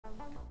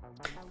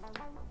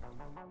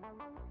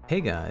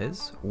Hey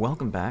guys,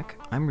 welcome back.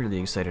 I'm really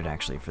excited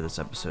actually for this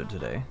episode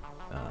today.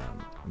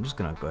 I'm just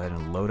gonna go ahead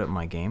and load up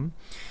my game.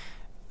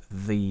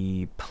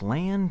 The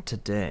plan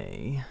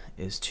today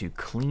is to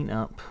clean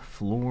up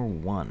floor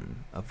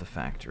 1 of the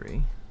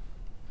factory.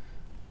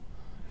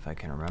 If I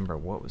can remember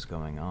what was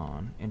going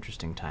on.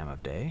 Interesting time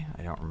of day.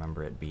 I don't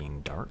remember it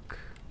being dark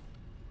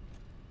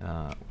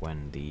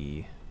when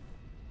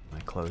I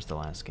closed the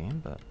last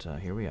game, but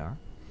here we are.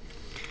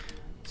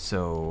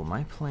 So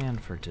my plan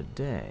for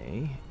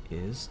today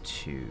is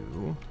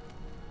to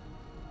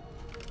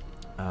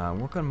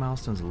work on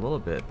milestones a little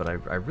bit, but I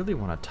really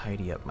want to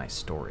tidy up my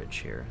storage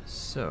here.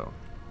 So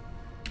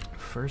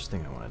first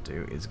thing I want to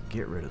do is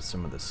get rid of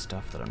some of the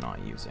stuff that I'm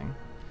not using.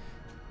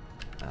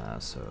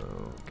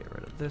 So get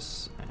rid of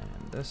this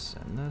and this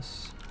and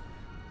this.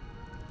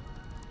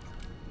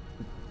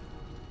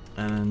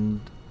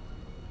 And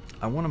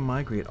I want to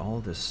migrate all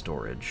this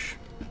storage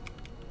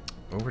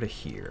over to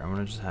here. I'm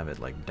gonna just have it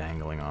like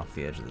dangling off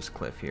the edge of this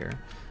cliff here,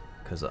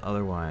 because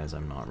otherwise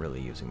I'm not really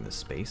using this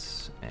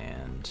space,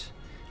 and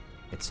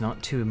it's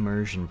not too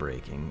immersion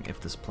breaking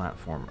if this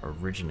platform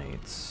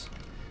originates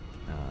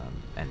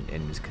and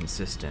is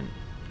consistent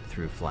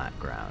through flat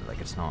ground.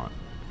 Like it's not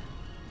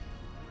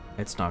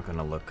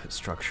gonna look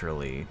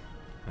structurally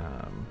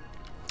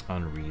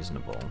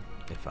unreasonable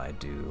if I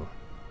do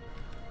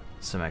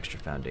some extra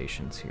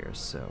foundations here.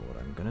 So what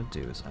I'm gonna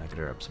do is I could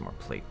grab some more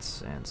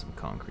plates and some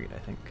concrete, I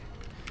think.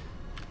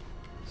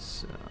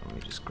 So let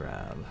me just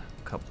grab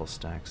a couple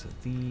stacks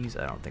of these.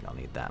 I don't think I'll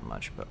need that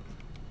much, but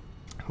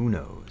who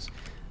knows.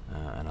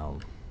 And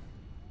I'll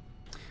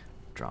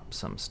drop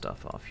some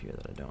stuff off here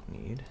that I don't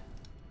need.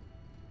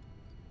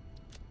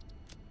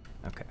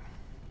 Okay.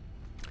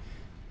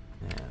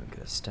 And we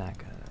get a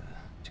stack,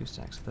 2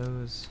 stacks of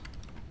those.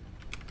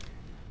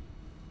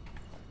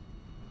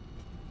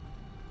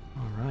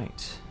 All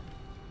right.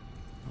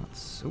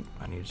 Let's. Oop!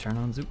 I need to turn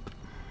on Zoop.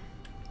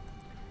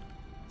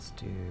 Let's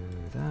do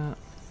that.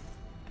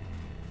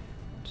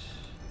 And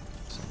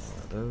some more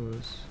of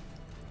those.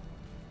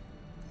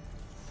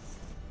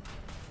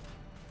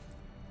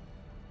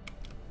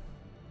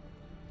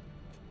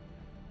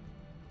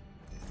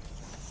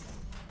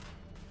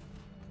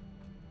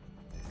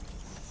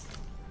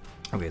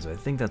 Okay, so I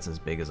think that's as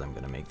big as I'm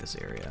going to make this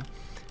area.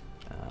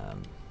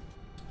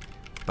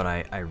 But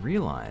I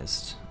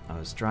realized, I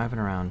was driving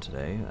around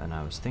today and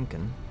I was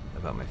thinking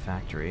about my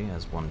factory,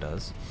 as one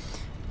does,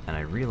 and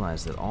I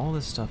realized that all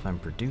this stuff I'm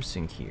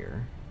producing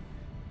here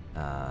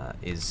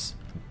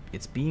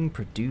it's being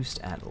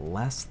produced at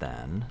less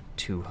than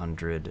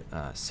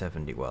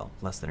 270, well,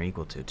 less than or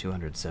equal to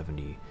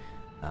 270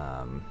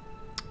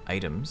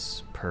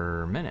 items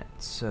per minute.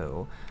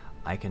 So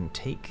I can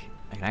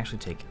actually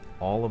take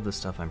all of the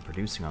stuff I'm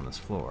producing on this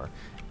floor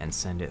and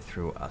send it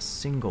through a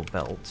single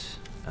belt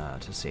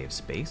to save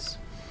space.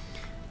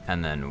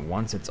 And then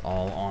once it's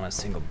all on a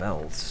single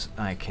belt,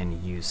 I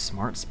can use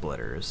smart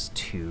splitters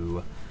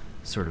to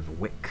sort of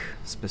wick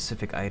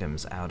specific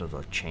items out of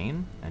the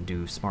chain and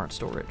do smart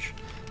storage.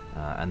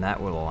 And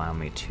that will allow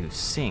me to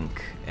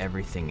sync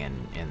everything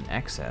in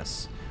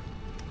excess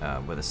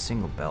with a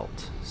single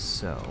belt.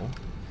 So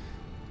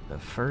the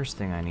first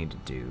thing I need to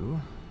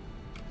do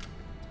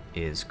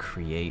is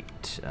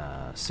create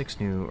 6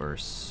 new, or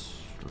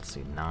let's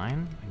see,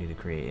 9. I need to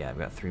create, yeah, I've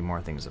got 3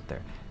 more things up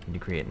there. I need to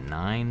create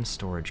 9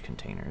 storage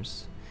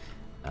containers.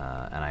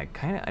 And I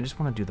just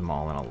want to do them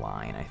all in a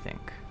line, I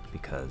think,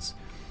 because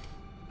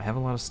I have a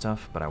lot of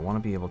stuff, but I want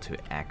to be able to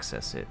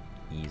access it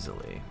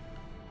easily.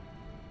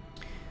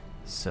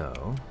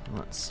 So,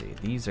 let's see,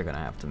 these are going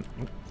to have to,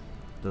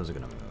 those are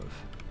going to move,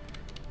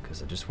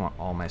 because I just want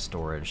all my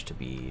storage to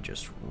be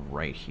just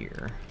right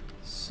here.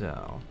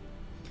 So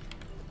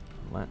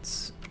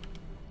let's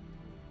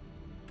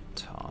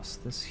toss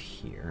this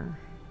here,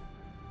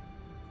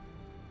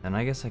 and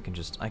I guess I can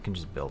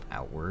just build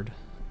outward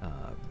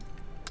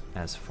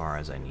as far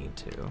as I need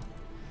to,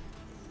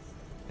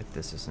 if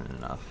this isn't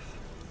enough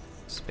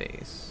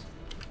space.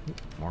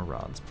 More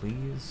rods,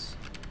 please.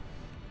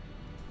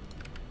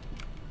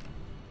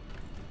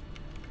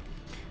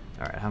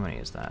 All right, how many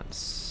is that?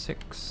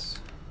 6,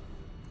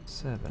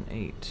 7,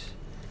 8,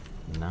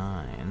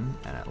 9,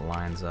 and it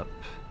lines up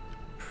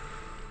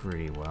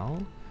pretty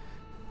well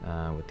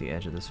with the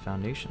edge of this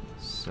foundation.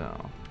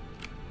 So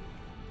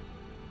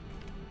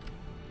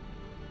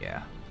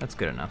yeah, that's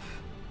good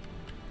enough.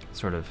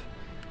 Sort of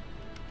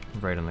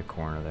right in the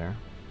corner there.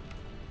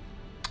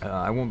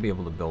 I won't be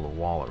able to build a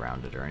wall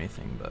around it or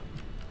anything, but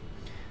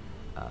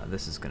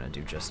this is gonna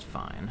do just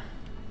fine.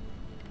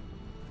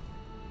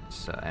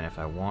 So, and if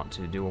I want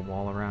to do a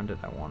wall around it,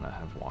 I want to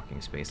have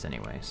walking space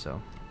anyway,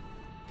 so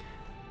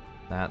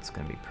that's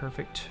going to be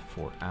perfect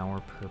for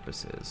our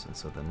purposes. And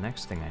so the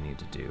next thing I need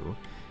to do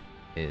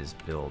is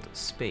build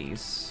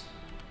space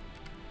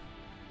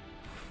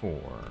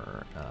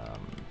for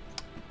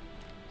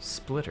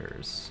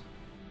splitters.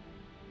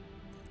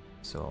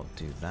 So I'll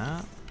do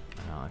that,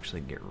 and I'll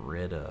actually get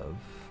rid of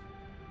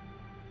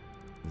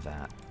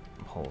that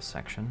whole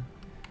section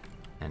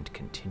and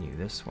continue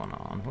this one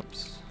on.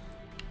 Whoops.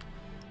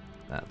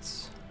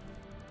 That's...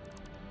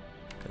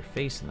 they're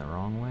facing the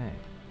wrong way.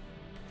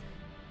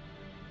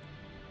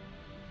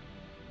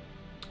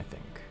 I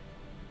think.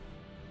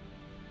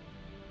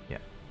 Yeah,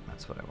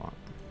 that's what I want.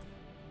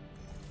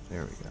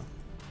 There we go.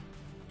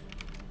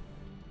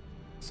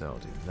 So I'll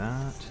do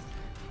that.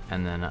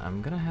 And then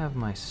I'm gonna have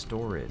my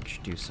storage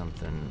do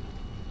something,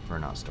 or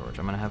not storage,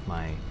 I'm gonna have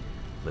my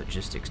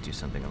logistics do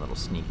something a little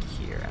sneaky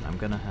here, and I'm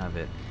gonna have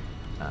it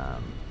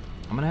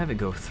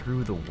go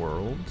through the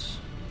world,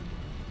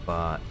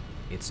 but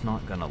it's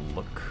not gonna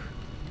look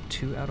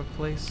too out of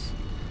place.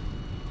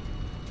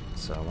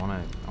 So I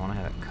wanna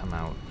have it come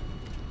out,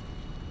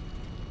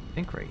 I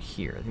think right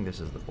here. I think this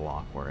is the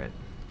block where it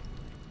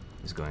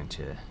is going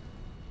to,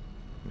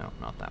 no,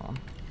 not that one.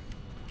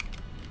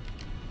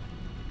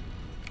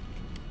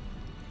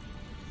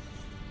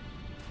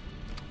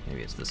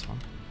 Maybe it's this one.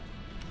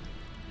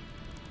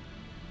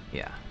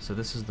 Yeah, so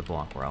this is the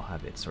block where I'll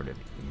have it sort of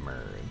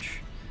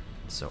emerge.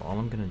 So all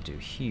I'm gonna do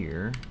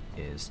here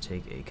is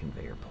take a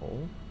conveyor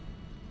pole,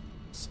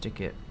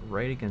 stick it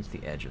right against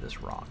the edge of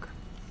this rock.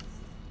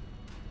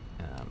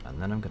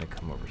 And then I'm gonna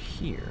come over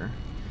here,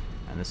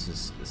 and this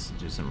is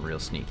do some real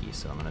sneaky,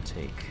 so I'm gonna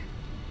take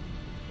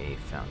a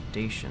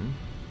foundation,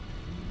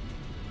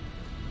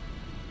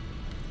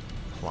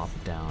 plop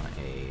down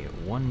a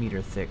 1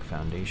 meter thick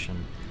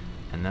foundation,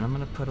 and then I'm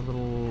gonna put a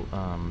little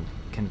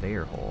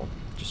conveyor hole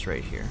just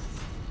right here,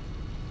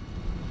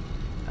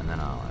 and then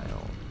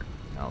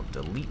I'll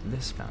delete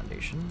this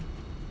foundation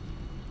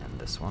and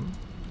this one,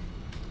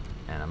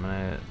 and I'm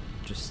gonna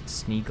just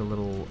sneak a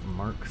little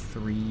Mark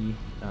III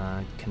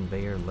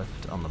conveyor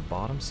lift on the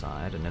bottom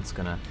side, and it's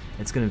gonna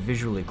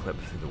visually clip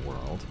through the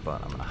world,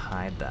 but I'm gonna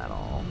hide that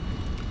all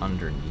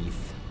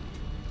underneath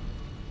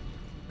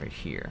right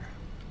here.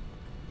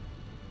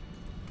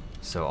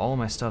 So all of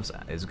my stuff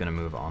is going to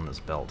move on this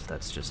belt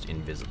that's just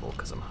invisible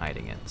because I'm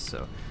hiding it.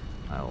 So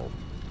I'll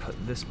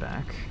put this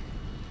back,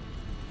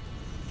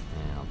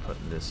 and I'll put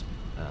this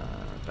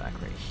back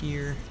right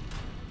here.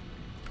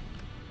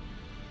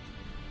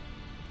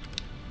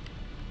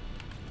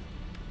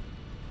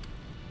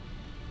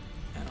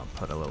 And I'll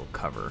put a little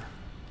cover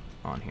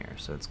on here.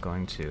 So it's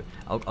going to,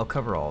 I'll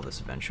cover all this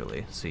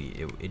eventually, so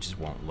it just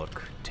won't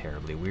look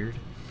terribly weird.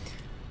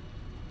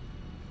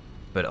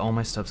 But all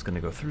my stuff's going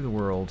to go through the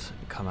world,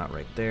 come out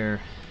right there,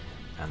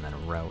 and then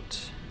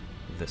route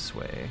this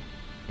way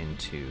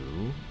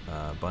into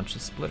a bunch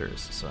of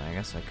splitters. So I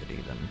guess I could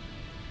even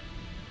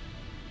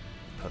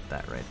put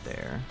that right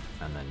there,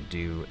 and then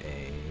do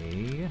a...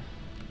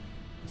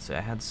 let's see,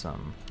 I think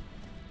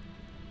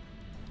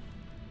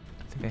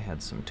I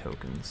had some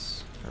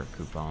tokens, or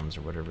coupons,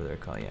 or whatever they're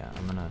called. Yeah,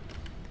 I'm gonna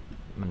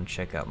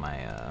check out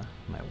my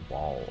my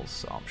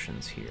walls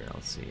options here.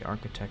 Let's see,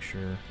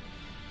 architecture...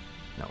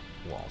 no,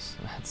 walls.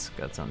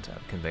 That's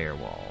untapped. Conveyor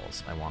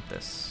walls. I want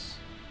this.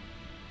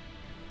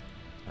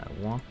 I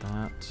want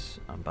that.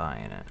 I'm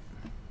buying it.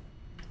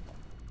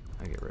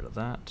 I'll get rid of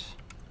that.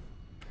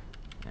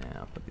 And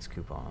I'll put these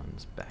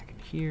coupons back in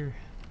here.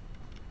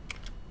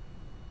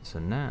 So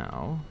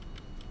now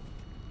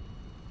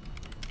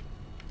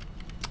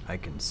I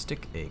can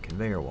stick a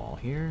conveyor wall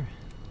here.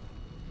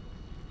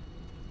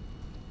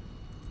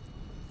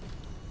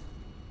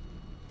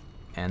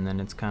 And then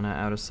it's kind of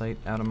out of sight,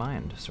 out of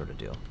mind sort of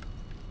deal.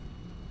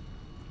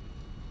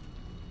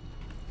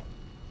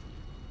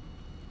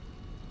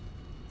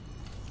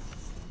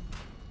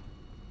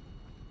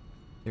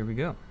 There we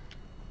go.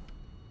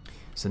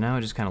 So now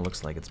it just kind of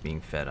looks like it's being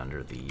fed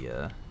under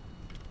the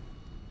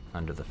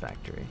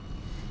factory.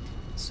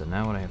 So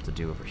now what I have to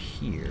do over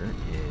here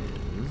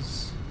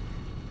is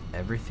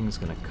everything's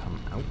gonna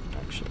come out.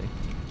 Actually,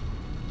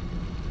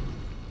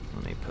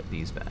 let me put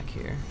these back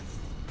here.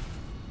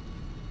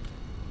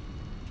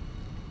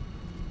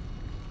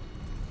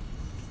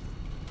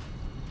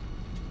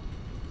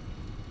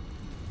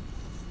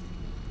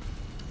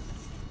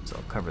 So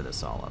I'll cover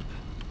this all up.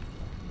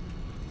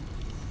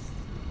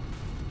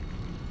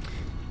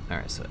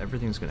 Alright, so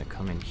everything's going to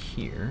come in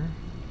here,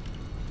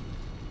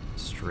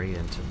 straight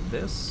into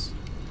this,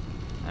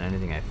 and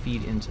anything I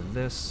feed into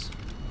this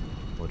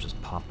will just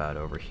pop out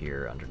over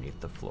here underneath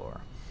the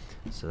floor.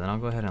 So then I'll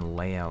go ahead and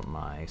lay out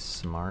my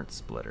smart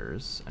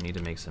splitters. I need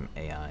to make some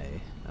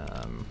AI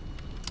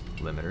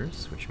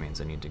limiters, which means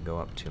I need to go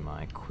up to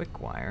my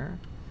quick wire,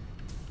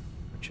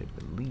 which I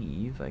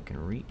believe I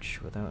can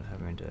reach without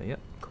having to, yep,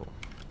 cool.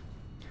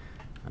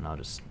 And I'll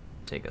just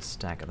take a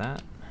stack of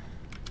that.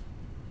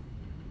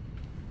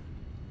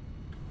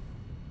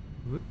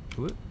 Whoop,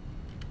 whoop,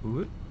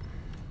 whoop.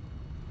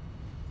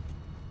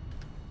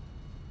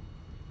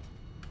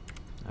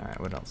 Alright,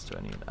 what else do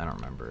I need? I don't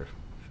remember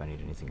if I need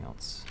anything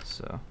else,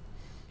 so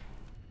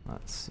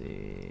let's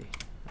see.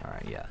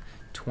 Alright, yeah.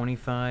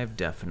 25,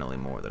 definitely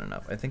more than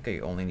enough. I think I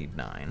only need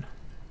 9.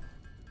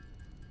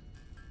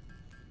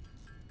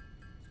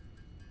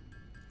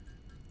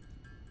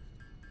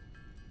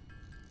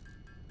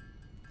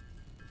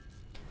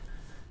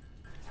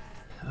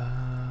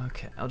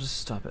 Okay, I'll just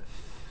stop at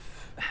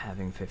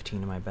having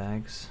 15 in my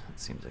bags. That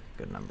seems like a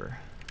good number.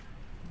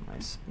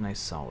 Nice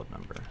solid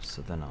number.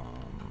 So then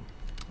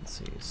Let's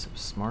see, some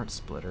smart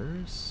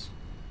splitters.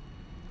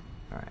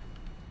 Alright.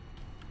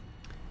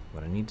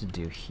 What I need to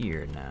do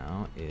here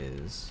now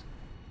is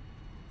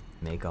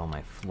make all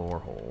my floor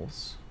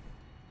holes.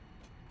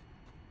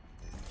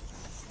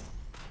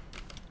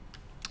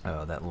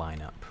 Oh, that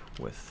line up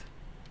with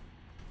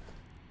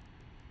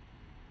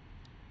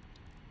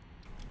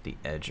the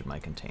edge of my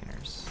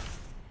containers.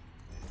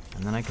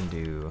 And then I can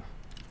do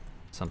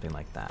something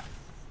like that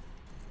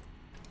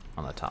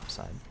on the top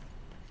side.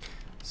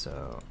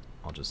 So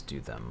I'll just do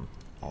them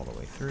all the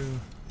way through.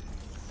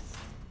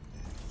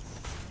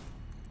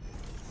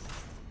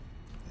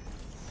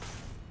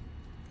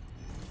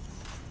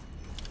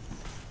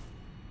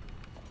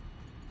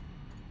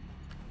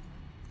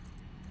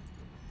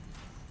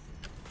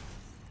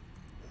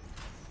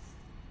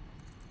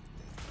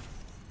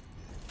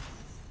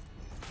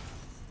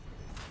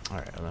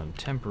 Alright, and then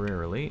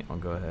temporarily, I'll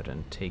go ahead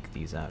and take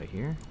these out of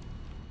here.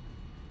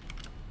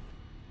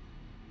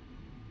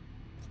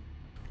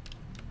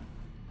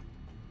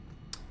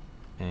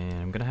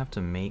 And I'm gonna have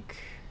to make,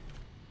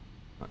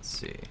 let's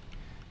see,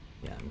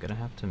 yeah, I'm gonna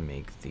have to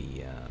make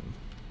the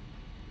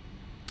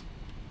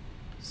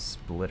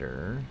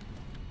splitter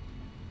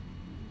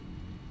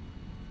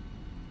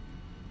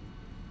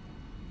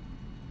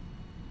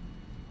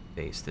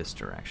face this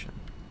direction,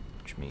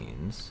 which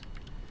means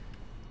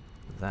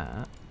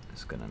that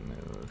is gonna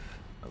move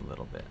a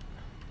little bit.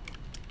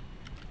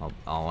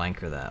 I'll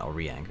anchor that, I'll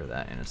re-anchor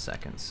that in a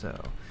second. So,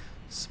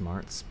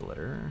 smart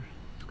splitter,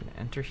 I'm gonna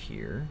enter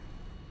here,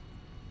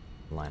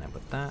 line up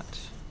with that,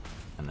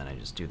 and then I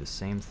just do the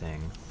same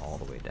thing all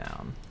the way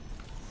down.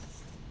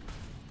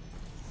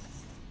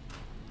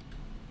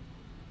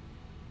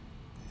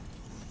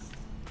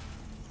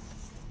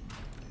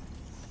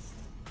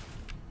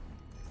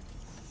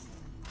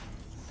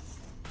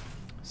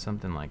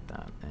 Something like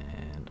that,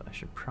 and I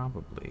should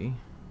probably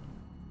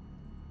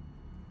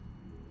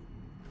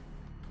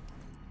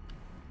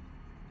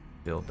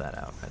build that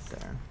out right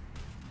there,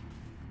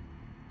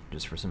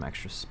 just for some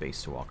extra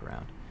space to walk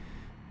around.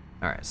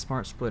 Alright,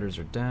 smart splitters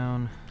are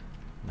down.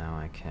 Now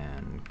I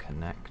can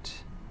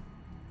connect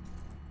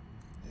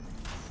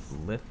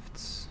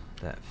lifts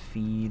that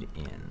feed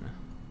in.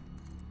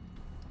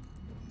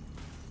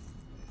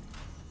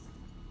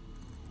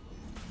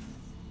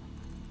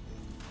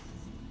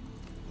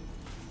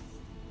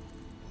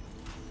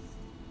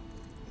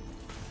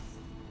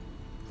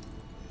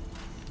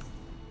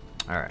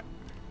 Alright.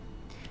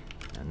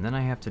 And then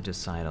I have to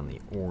decide on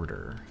the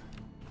order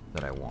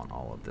that I want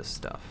all of this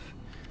stuff.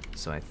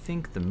 So I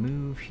think the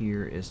move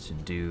here is to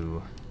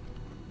do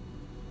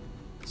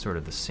sort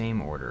of the same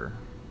order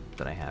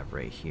that I have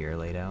right here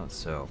laid out.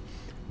 So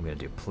I'm going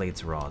to do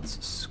plates, rods,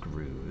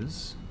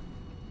 screws.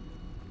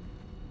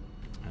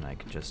 And I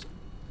can just...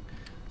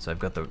 So I've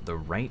got the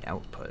right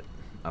output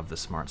of the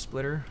smart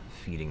splitter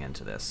feeding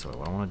into this. So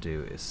what I want to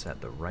do is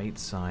set the right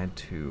side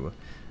to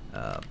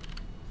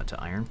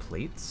iron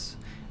plates.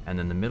 And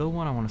then the middle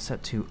one I want to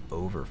set to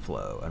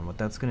overflow. And what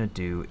that's going to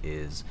do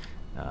is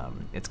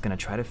it's going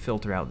to try to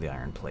filter out the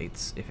iron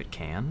plates if it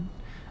can.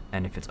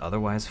 And if it's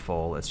otherwise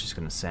full, it's just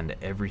going to send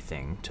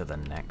everything to the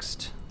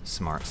next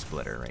smart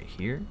splitter right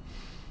here.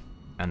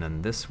 And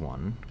then this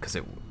one, because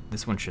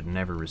this one should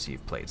never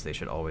receive plates. They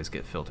should always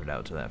get filtered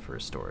out to that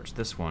first storage.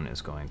 This one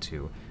is going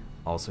to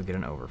also get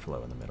an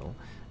overflow in the middle.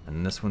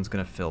 And this one's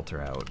going to filter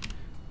out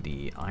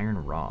the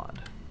iron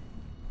rod.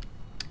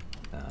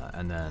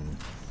 And then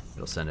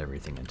it'll send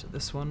everything into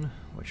this one,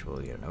 which will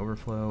get an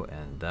overflow,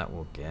 and that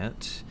will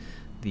get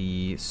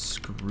the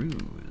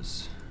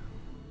screws.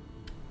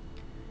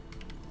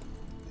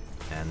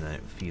 And then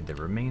it feed the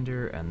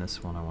remainder, and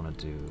this one I want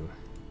to do...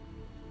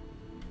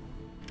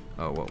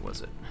 Oh, what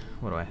was it?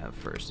 What do I have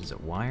first? Is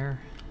it wire?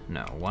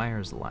 No,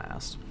 wire's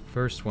last.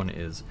 First one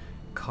is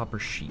copper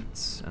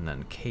sheets, and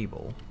then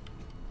cable.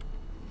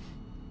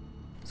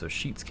 So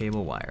sheets,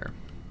 cable, wire.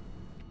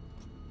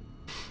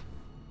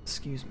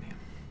 Excuse me.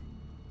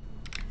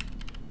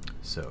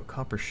 So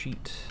copper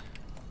sheet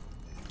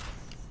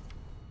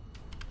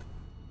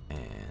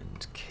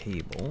and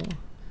cable.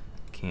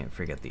 Can't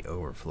forget the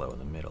overflow in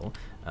the middle.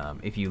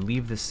 If you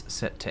leave this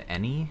set to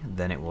any,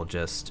 then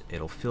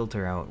it'll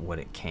filter out what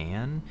it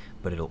can,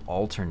 but it'll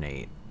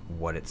alternate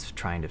what it's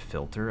trying to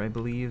filter, I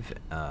believe,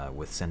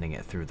 with sending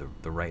it through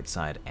the right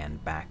side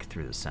and back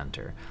through the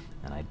center.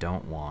 And I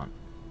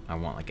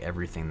want like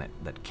everything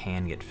that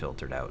can get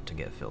filtered out to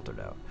get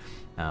filtered out.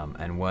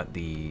 And what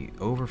the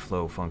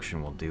overflow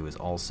function will do is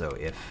also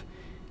if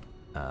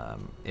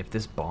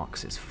this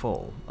box is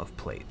full of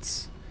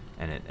plates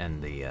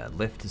and the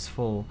lift is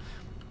full,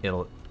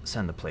 it'll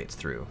send the plates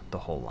through the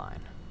whole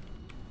line,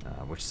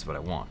 which is what I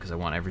want, because I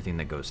want everything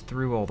that goes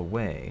through all the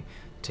way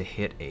to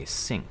hit a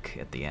sink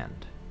at the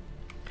end,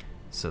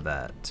 so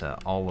that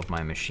all of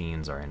my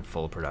machines are in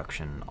full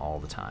production all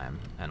the time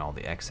and all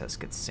the excess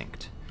gets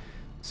synced.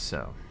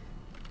 So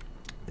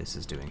this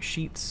is doing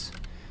sheets,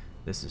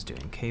 this is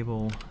doing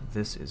cable,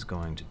 this is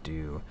going to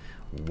do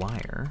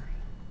wire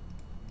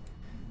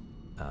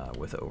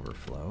with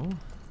overflow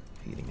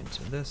feeding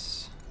into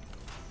this.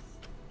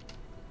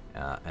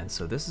 And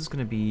so this is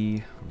going to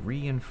be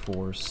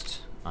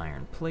reinforced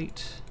iron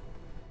plate.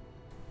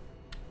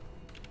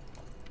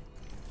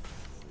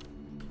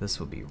 This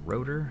will be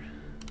rotor.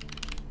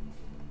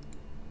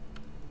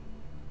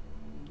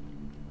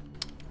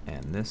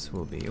 And this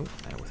will be,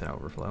 with an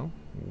overflow.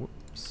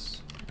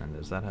 Whoops. And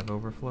does that have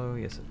overflow?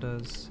 Yes, it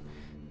does.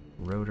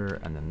 Rotor,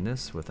 and then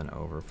this with an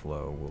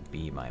overflow will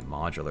be my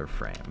modular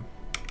frame.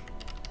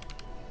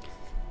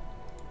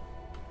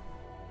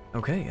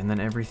 Okay, and then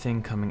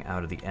everything coming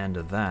out of the end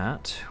of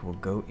that will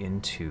go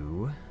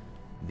into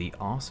the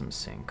awesome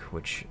sink,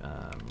 which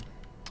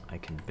I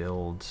can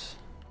build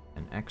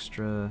an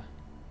extra,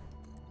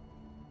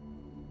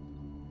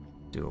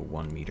 do a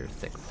 1 meter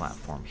thick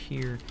platform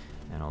here,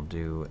 and I'll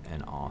do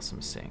an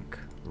awesome sink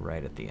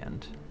right at the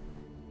end.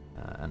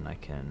 And I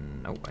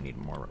can, oh, I need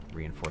more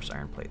reinforced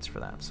iron plates for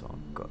that, so I'll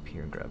go up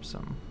here and grab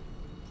some.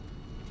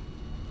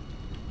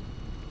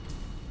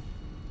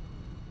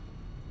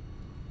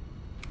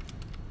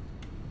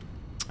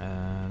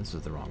 This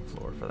is the wrong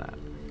floor for that.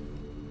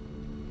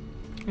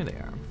 Here they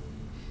are.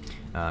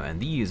 And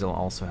these I'll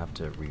also have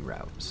to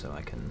reroute, so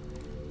I can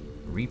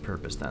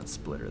repurpose that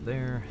splitter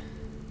there.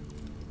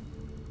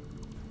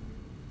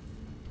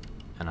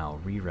 And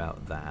I'll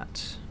reroute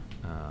that.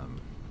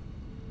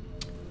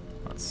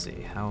 Let's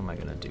see, how am I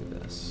gonna do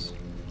this?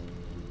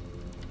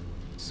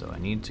 So I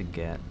need to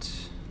get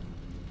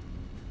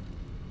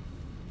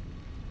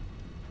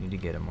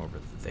him over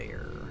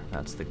there.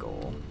 That's the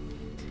goal.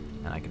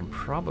 And I can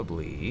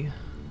probably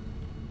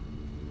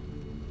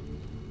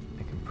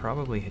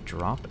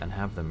drop and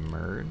have them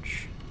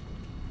merge.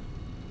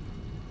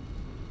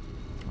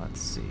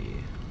 Let's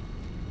see.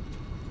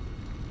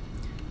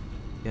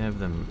 Gonna have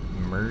them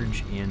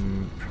merge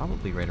in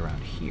probably right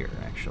around here,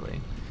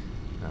 actually.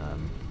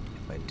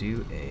 If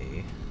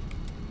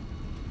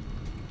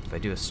I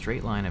do a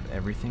straight line of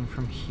everything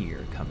from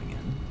here coming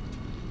in,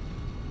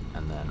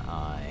 and then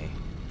I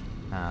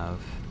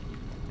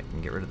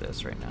can get rid of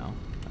this right now.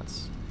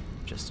 That's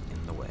just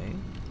in the way.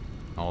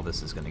 All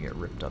this is going to get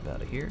ripped up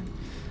out of here.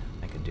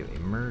 I can do a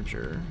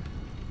merger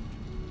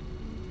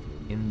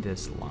in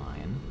this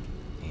line,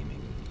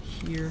 aiming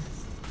here,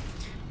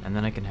 and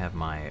then I can have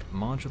my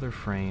modular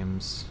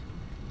frames,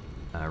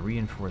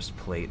 reinforced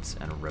plates,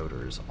 and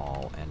rotors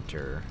all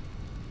enter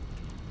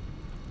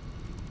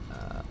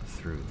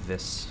through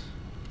this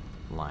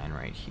line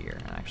right here.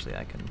 And actually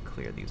I can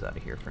clear these out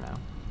of here for now.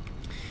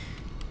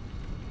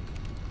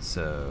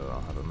 So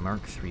I'll have a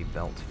Mark III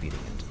belt feeding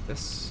into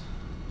this.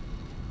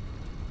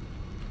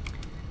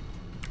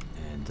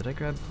 And did I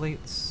grab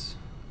plates?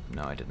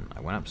 No, I didn't.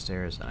 I went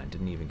upstairs and I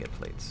didn't even get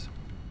plates.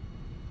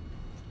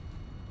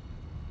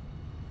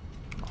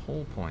 The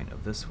whole point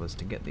of this was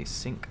to get the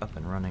sink up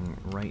and running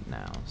right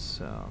now.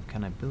 So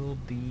can I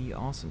build the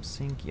awesome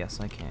sink? Yes,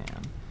 I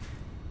can.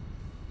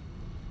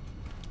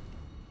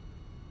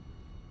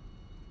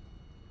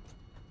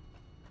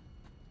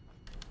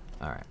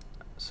 Alright,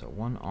 so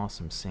one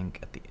awesome sink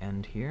at the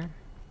end here.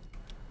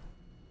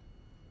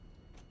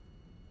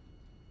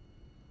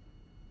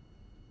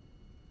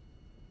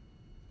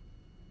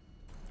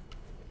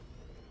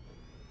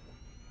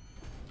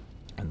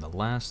 And the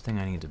last thing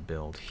I need to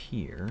build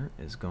here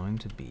is going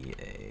to be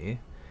a,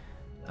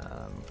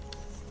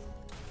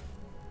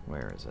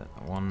 where is it?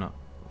 One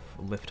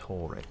lift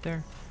hole right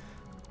there.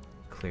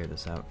 Clear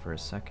this out for a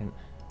second.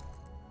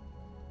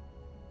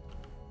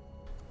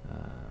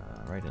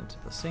 Right into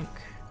the sink.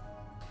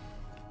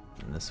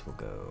 And this will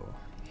go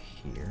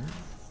here.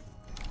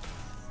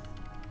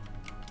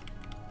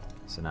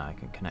 So now I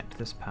can connect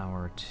this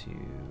power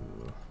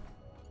to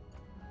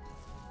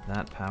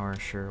that power.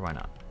 Sure, why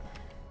not?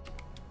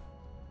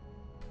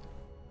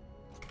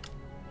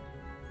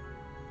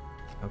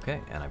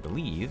 Okay, and I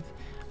believe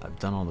I've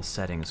done all the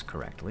settings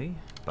correctly,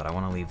 but I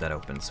want to leave that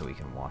open so we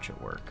can watch it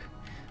work.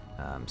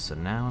 So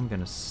now I'm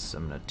gonna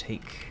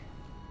take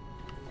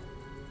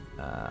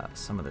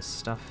some of this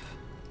stuff.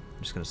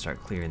 I'm just gonna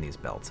start clearing these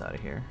belts out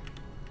of here.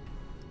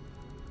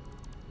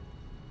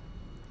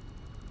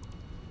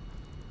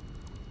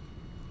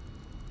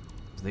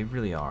 They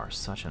really are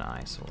such an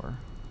eyesore.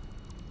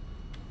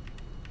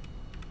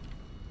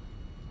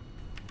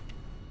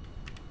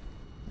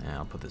 And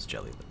I'll put this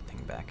jelly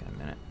thing back in a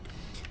minute.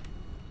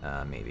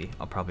 Maybe.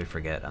 I'll probably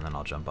forget, and then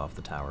I'll jump off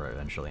the tower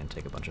eventually and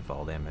take a bunch of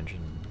fall damage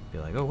and be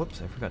like, oh,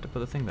 whoops, I forgot to put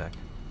the thing back.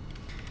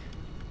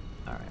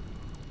 Alright.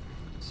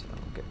 So,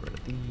 get rid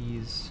of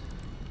these.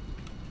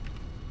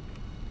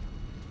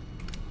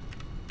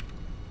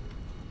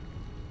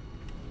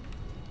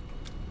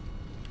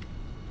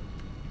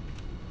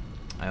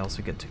 I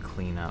also get to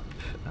clean up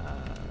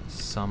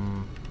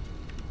some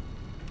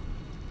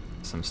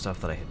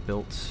stuff that I had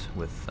built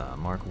with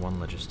Mark I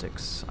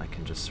logistics. I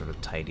can just sort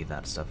of tidy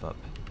that stuff up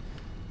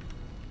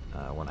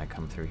when I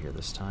come through here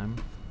this time,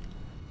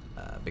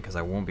 because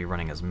I won't be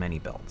running as many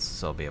belts,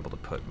 so I'll be able to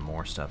put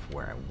more stuff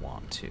where I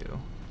want to.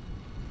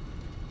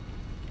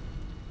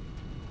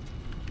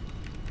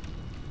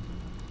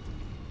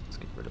 Let's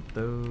get rid of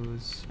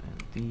those,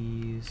 and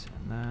these,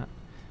 and that,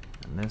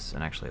 and this,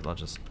 and actually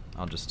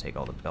I'll just take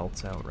all the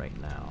belts out right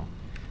now.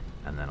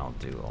 And then I'll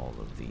do all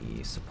of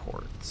the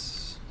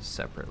supports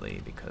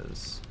separately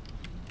because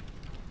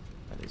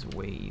that is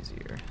way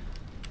easier.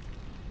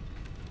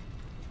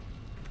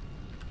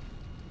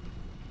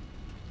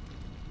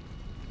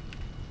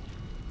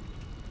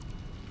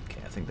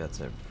 Okay, I think that's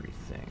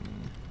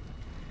everything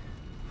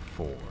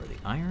for the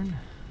iron.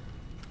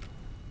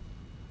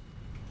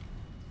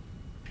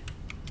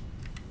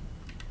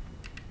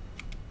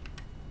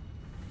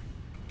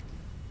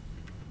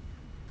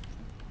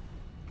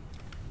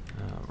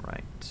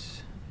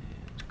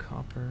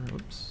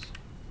 Oops.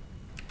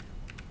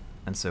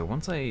 And so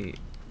once I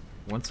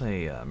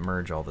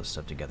merge all this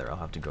stuff together, I'll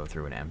have to go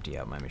through and empty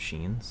out my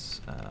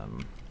machines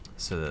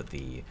so that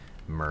the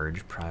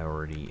merge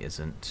priority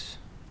isn't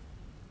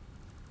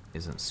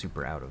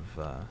super out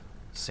of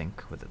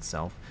sync with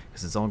itself,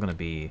 because it's all going to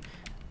be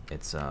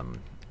it's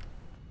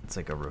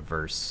like a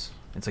reverse.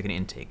 It's like an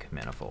intake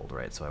manifold,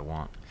 right? So I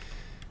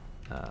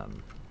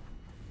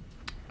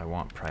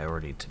want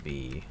priority to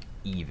be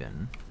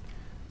even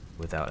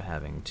without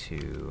having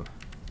to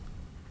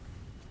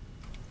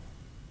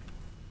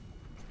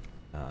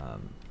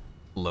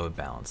load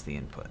balance the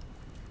input.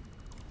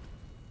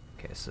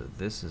 Okay, so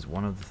this is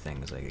one of the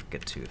things I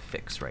get to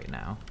fix right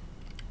now,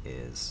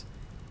 is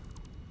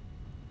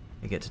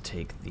I get to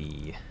take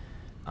the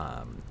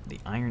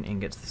iron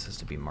ingots. This is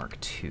to be Mark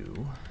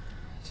II,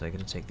 so I get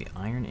to take the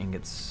iron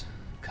ingots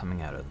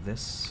coming out of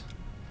this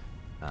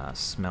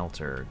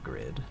smelter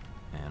grid,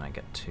 and I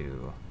get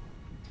to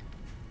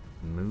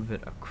move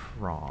it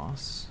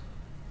across.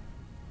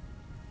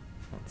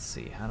 Let's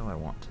see, how do I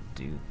want to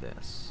do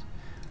this?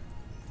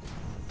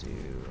 I'll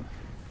do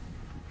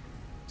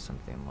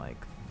something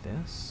like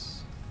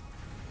this,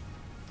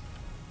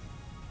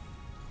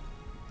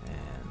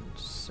 and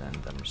send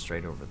them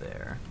straight over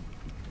there.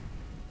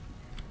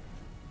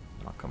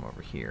 I'll come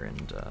over here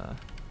and,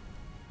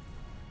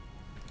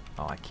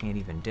 oh, I can't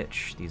even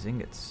ditch these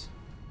ingots.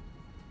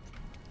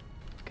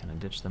 Can I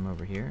ditch them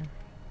over here?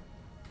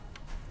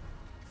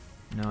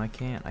 No, I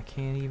can't. I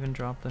can't even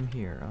drop them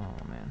here. Oh,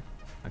 man.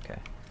 Okay.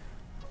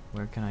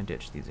 Where can I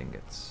ditch these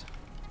ingots?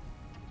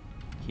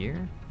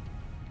 Here?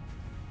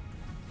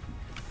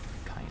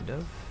 Kind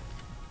of.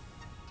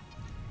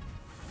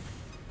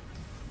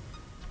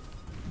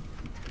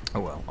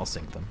 Oh well, I'll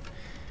sink them.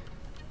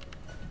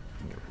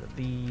 Get rid of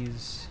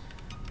these.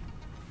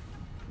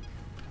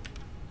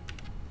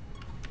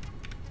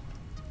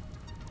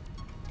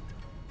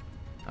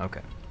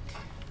 Okay.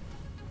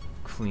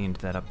 Cleaned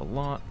that up a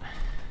lot.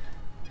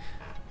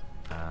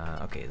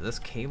 Okay, this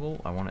cable,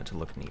 I want it to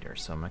look neater,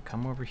 so I'm gonna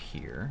come over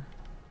here,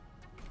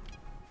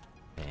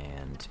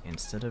 and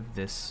instead of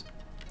this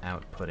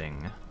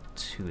outputting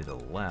to the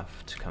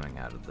left, coming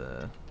out of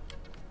the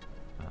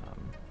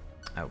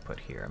output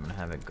here, I'm gonna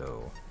have it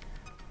go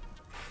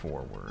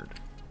forward.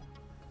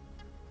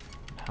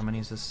 How many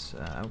is this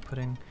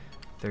outputting?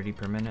 30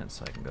 per minute,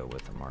 so I can go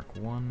with a Mark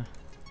 1.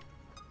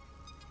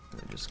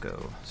 Just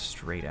go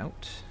straight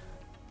out.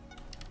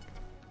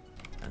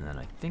 And then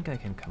I think I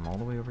can come all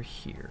the way over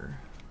here,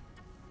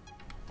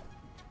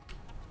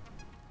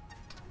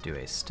 do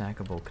a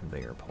stackable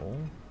conveyor pole.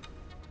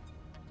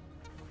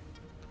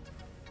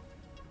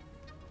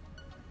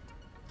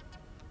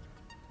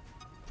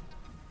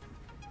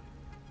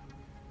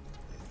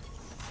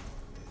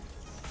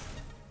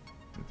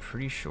 I'm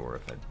pretty sure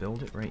if I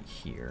build it right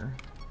here,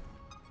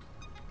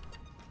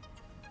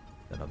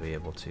 that I'll be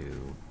able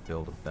to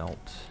build a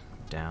belt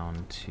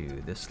down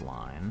to this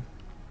line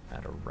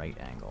at a right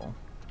angle.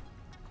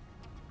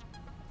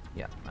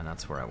 Yeah, and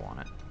that's where I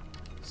want it.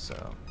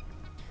 So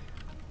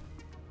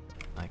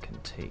I can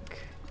take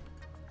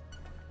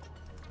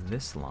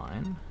this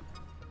line,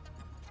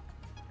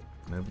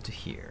 move it to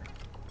here.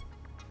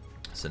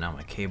 So now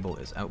my cable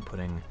is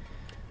outputting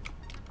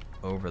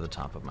over the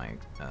top of my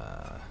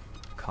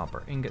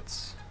copper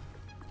ingots,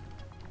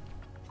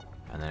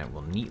 and then it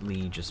will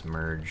neatly just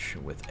merge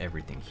with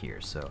everything here.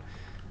 So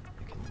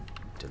I can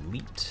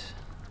delete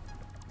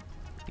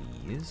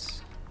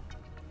these.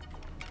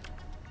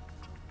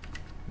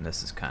 And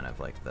this is kind of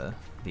like the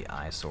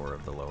eyesore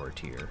of the lower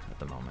tier at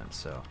the moment,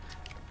 so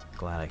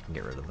glad I can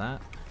get rid of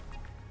that.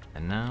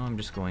 And now I'm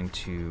just going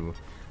to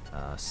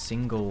I'm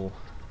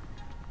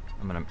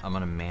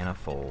gonna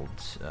manifold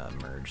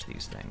merge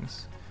these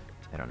things.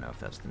 I don't know if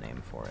that's the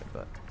name for it,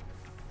 but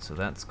so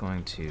that's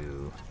going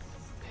to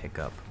pick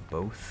up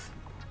both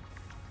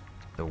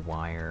the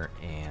wire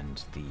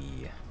and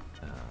the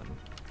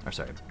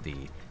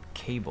the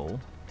cable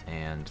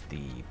and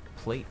the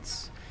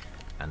plates.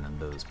 And then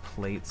those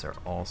plates are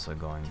also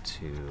going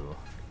to,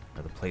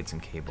 or the plates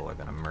and cable are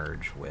going to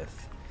merge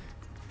with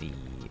the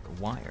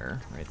wire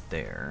right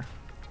there.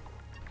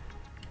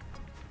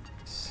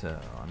 So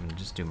I'm going to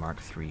just do Mark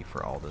III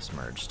for all this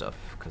merge stuff,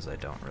 because I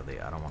don't want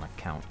to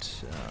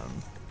count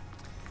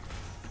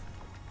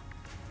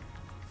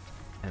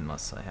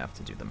unless I have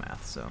to do the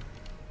math. So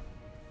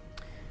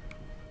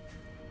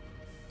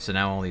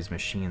now all these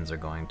machines are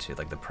going to,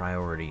 like the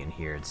priority in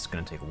here, it's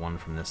going to take one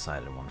from this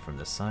side and one from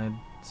this side.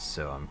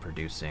 So I'm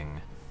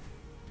producing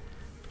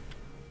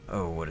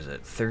oh, what is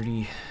it,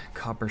 30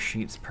 copper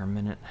sheets per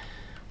minute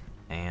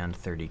and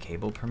 30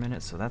 cable per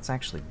minute, so that's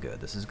actually good.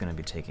 This is going to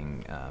be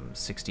taking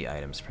 60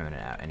 items per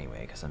minute out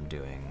anyway, because I'm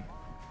doing,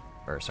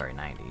 or sorry,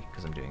 90,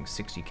 because I'm doing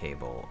 60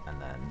 cable and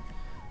then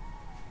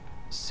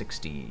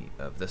 60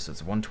 of this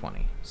is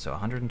 120. So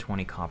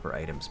 120 copper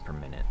items per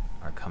minute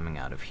are coming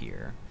out of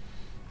here.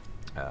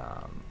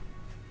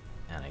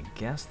 And I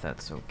guess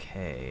that's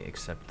okay,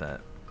 except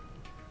that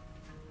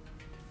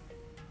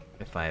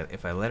if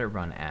I let it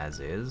run as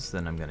is,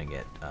 then I'm gonna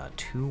get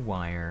 2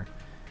 wire,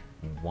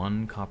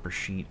 1 copper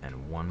sheet,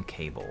 and 1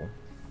 cable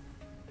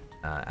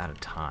at a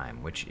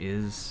time, which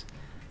is,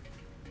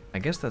 I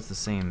guess that's the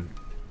same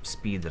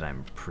speed that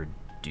I'm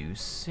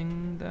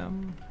producing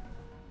them.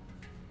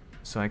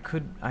 So I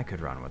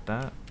could run with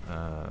that.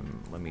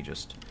 Let me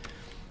just,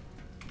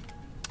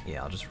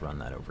 yeah, I'll just run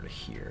that over to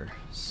here.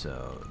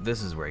 So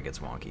this is where it gets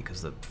wonky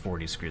because the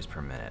 40 screws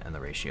per minute and the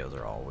ratios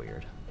are all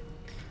weird.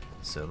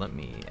 So let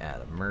me add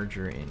a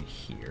merger in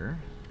here,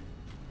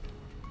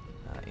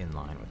 in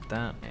line with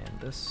that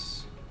and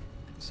this.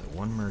 So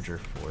 1 merger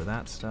for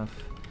that stuff,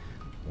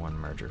 1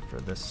 merger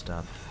for this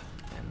stuff,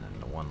 and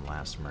then the 1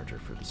 last merger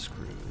for the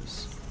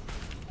screws.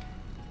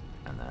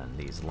 And then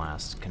these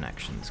last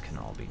connections can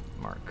all be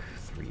Mark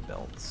 3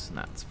 belts, and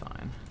that's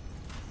fine.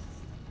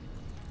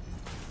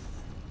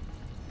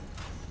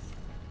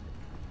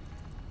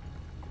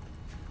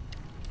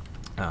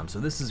 So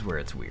this is where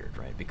it's weird,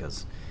 right?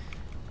 Because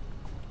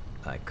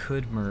I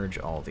could merge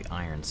all the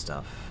iron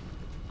stuff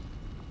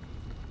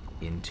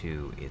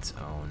into its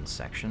own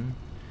section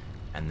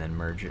and then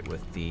merge it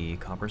with the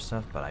copper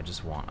stuff, but I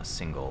just want a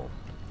single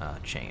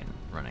chain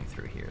running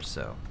through here.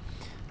 So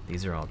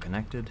these are all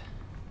connected,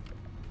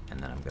 and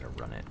then I'm going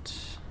to run it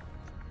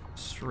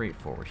straight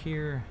forward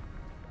here.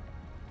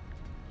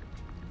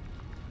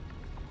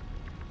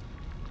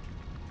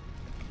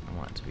 I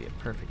want it to be a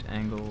perfect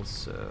angle,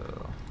 so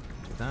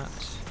do that.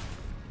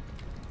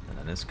 And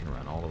then this can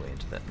run all the way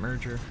into that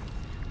merger.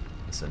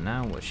 So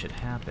now what should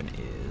happen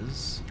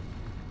is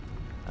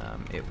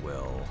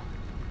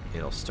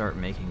it'll start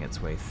making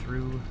its way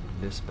through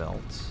this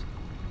belt.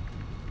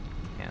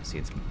 Yeah, see,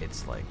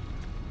 it's like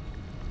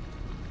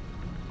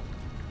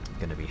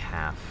gonna be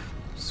half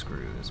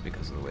screws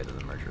because of the way that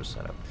the merger is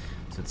set up.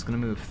 So it's gonna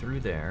move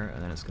through there,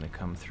 and then it's gonna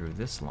come through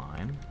this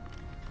line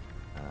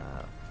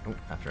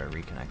after I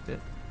reconnect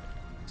it.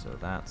 So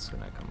that's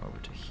gonna come over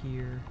to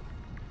here.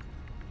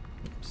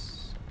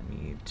 Oops, I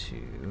need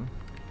to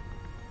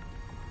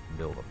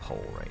build a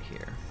pole right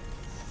here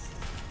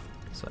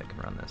so I can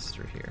run this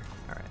through here.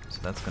 Alright, so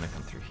that's gonna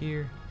come through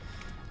here,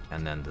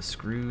 and then the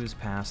screws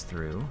pass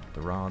through,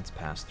 the rods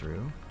pass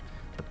through,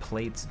 the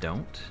plates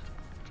don't.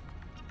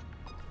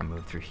 I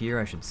move through here,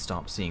 I should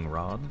stop seeing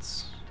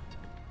rods,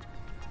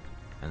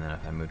 and then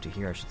if I move to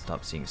here I should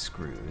stop seeing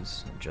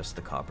screws, and just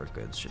the copper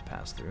goods should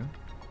pass through.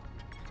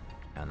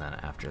 And then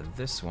after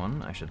this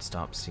one I should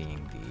stop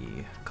seeing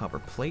the copper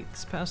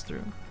plates pass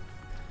through.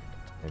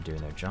 They're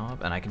doing their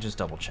job, and I can just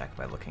double check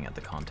by looking at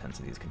the contents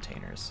of these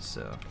containers.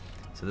 So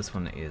this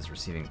one is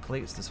receiving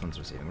plates, this one's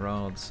receiving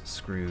rods,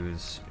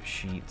 screws,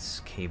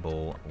 sheets,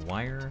 cable,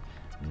 wire,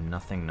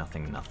 nothing,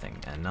 nothing, nothing,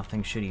 and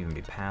nothing should even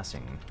be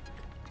passing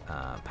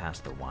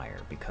past the wire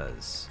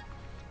because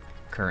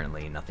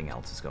currently nothing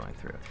else is going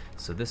through.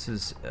 So this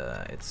is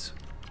it's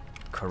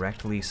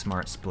correctly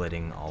smart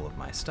splitting all of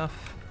my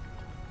stuff.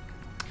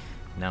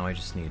 Now I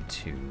just need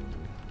to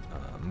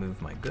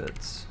move my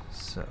goods.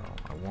 So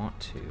I want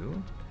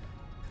to,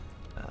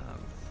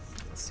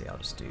 let's see, I'll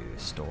just do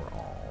store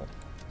all,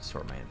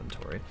 sort my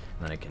inventory,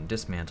 and then I can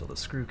dismantle the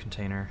screw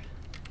container.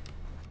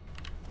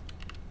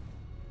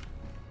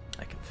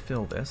 I can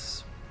fill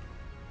this.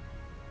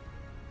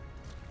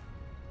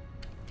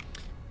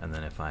 And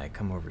then if I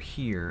come over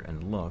here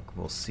and look,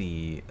 we'll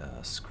see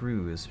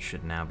screws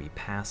should now be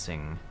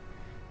passing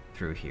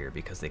through here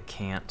because they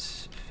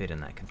can't fit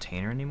in that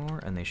container anymore,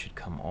 and they should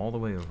come all the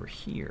way over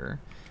here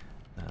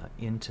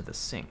into the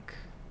sink,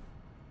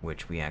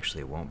 which we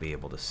actually won't be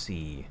able to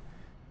see.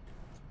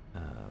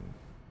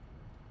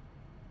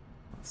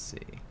 Let's see,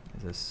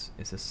 is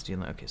this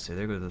stealing? Okay, so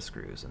there go the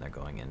screws, and they're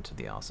going into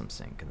the awesome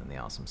sink, and then the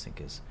awesome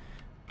sink is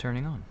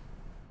turning on.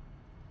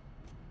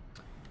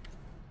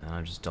 And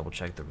I'll just double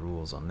check the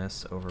rules on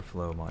this: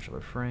 overflow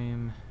modular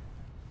frame,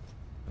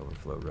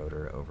 overflow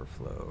rotor,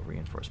 overflow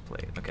reinforced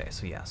plate. Okay,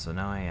 so yeah, so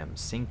now I am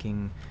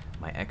sinking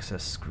my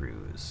excess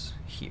screws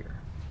here,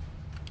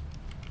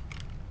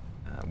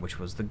 which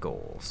was the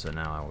goal. So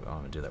now I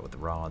want to do that with the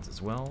rods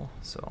as well.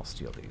 So I'll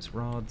steal these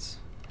rods,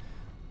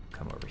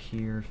 come over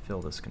here,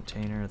 fill this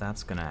container.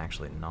 That's going to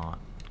actually not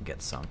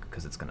get sunk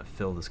because it's going to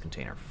fill this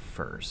container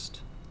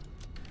first,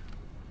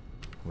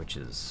 which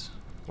is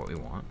what we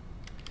want.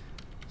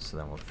 So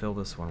then we'll fill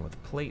this one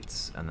with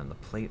plates, and then the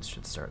plates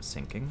should start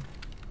sinking.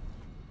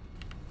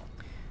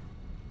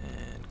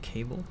 And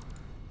cable.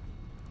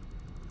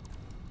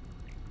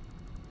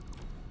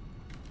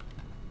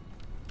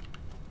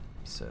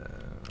 So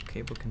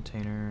cable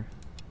container,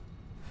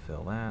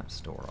 fill that,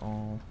 store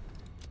all,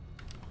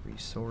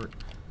 resort,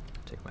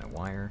 take my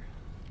wire,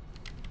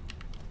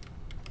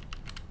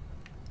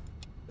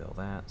 Fill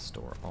that,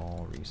 store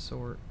all,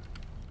 resort.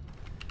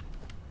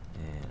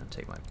 And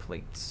take my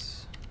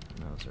plates.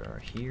 And those are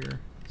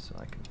here, so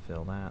I can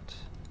fill that.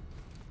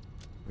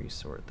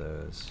 Resort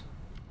those.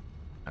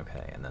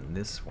 Okay, and then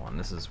this one,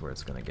 this is where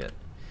it's gonna get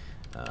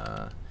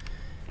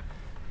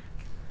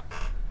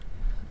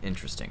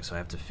interesting. So I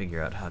have to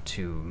figure out how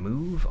to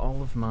move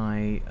all of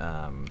my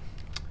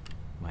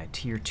my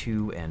tier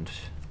 2, and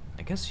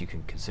I guess you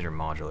can consider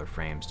modular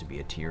frames to be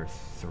a tier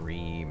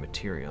 3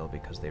 material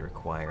because they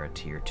require a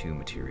tier 2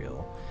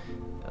 material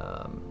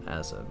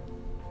as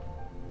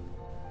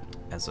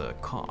a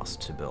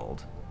cost to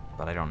build,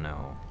 but I don't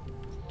know.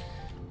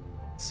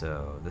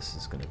 So this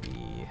is going to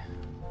be,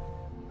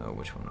 oh,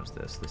 which one was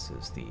this? This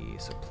is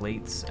so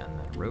plates and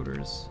then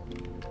rotors.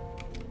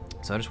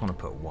 So I just want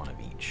to put one of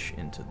each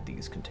into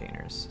these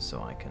containers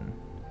so I can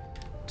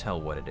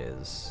tell what it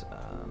is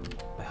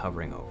by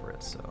hovering over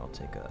it. So I'll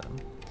take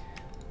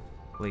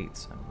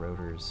plates and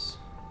rotors,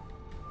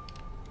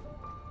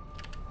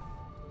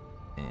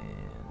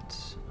 and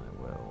I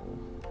will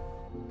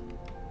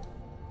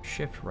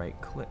shift right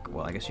click.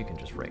 Well, I guess you can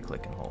just right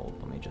click and hold.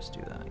 Let me just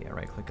do that. Yeah,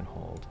 right click and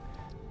hold.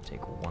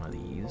 Take one of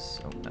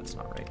these. Oh, that's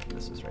not right.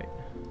 This is right.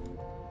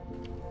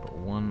 Put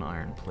one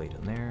iron plate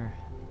in there,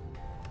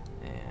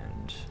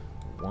 and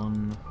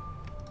one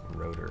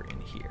rotor in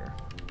here.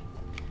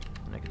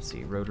 And I can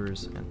see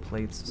rotors and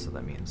plates, so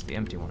that means the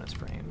empty one is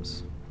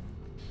frames.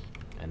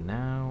 And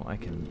now I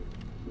can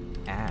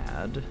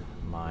add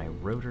my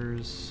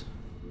rotors.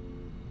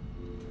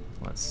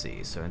 Let's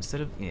see. So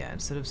instead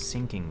of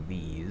sinking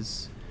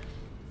these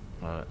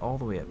all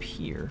the way up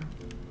here,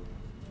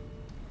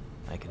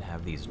 I can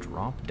have these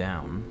drop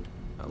down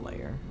a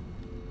layer.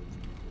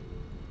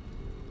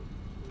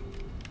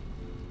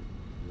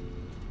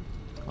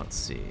 Let's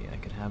see. I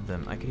could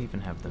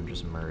even have them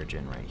just merge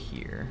in right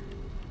here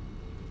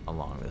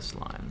along this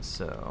line.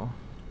 So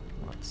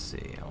let's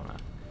see.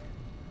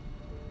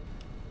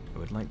 I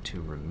would like to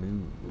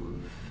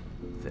remove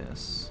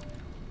this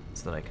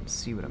so that I can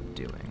see what I'm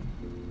doing.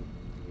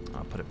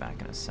 I'll put it back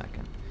in a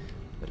second.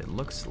 But it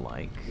looks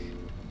like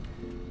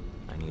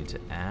I need to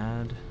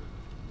add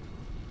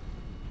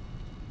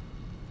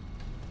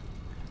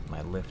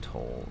my lift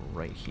hole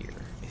right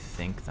here. I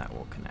think that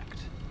will connect.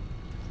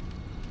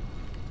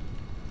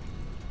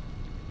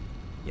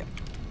 Yep,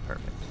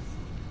 perfect.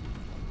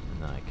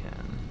 And then I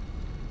can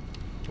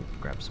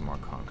grab some more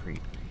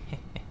concrete.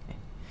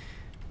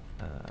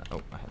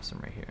 Oh, I have some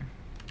right here.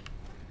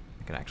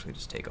 I can actually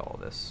just take all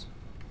of this.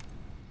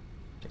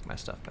 Take my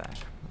stuff back.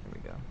 There we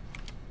go.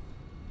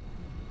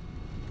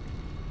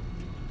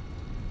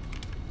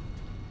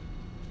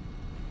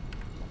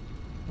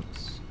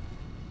 Oops.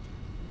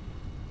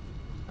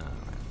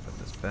 Alright, put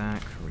this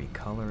back,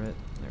 recolor it.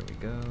 There we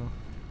go.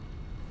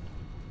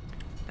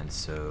 And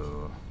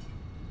so,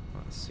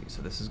 let's see.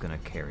 So this is going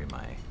to carry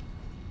my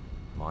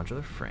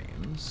modular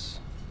frames.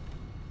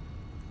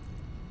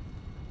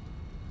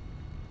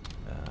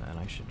 And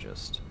I should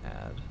just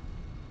add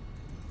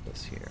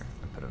this here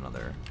and put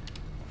another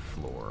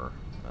floor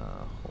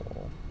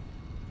hole.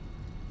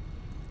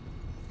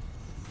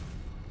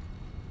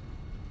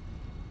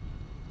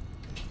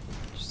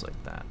 Just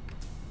like that.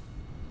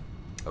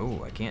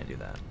 Oh, I can't do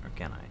that, or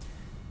can I?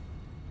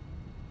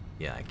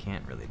 Yeah, I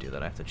can't really do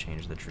that. I have to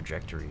change the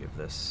trajectory of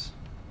this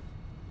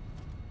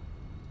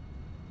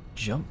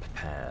jump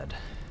pad.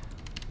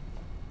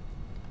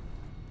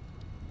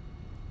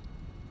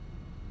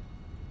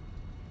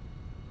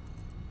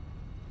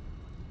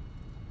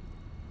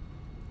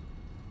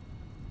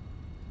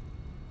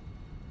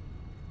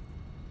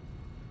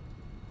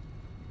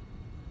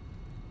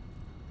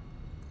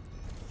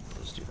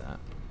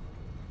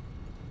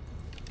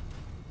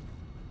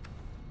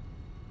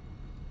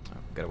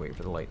 Gotta wait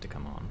for the light to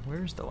come on.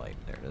 Where's the light?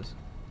 There it is.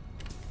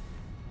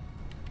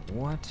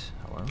 What?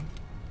 Hello?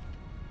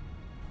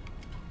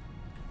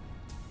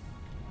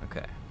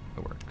 Okay,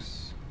 it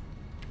works.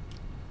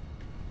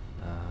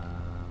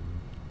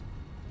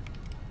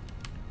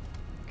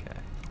 Okay,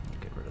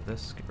 get rid of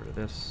this, get rid of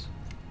this.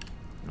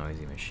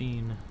 Noisy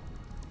machine.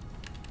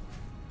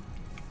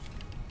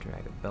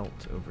 Drag a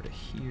belt over to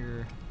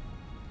here.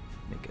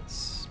 Make it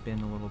spin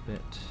a little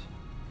bit.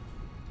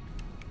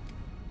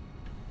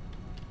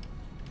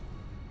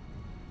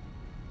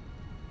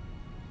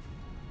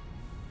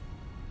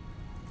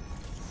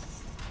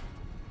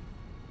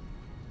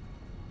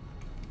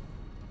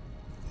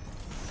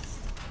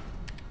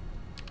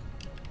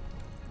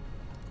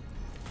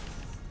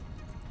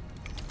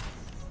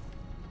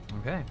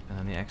 Okay, and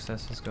then the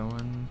excess is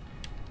going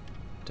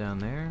down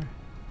there.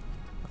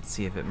 Let's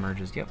see if it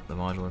merges. Yep, the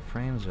modular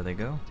frames, there they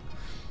go.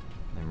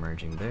 They're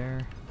merging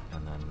there,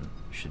 and then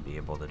should be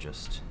able to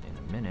just, in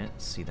a minute,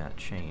 see that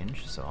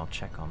change. So I'll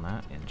check on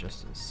that in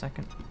just a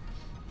second,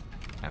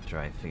 after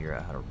I figure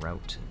out how to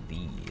route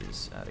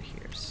these out of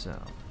here. So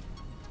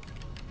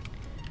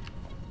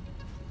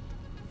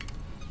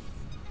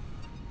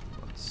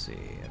let's see,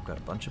 I've got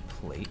a bunch of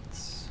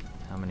plates.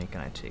 How many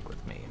can I take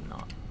with me?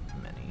 Not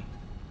many.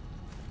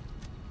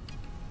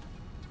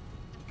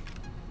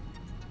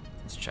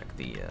 Let's check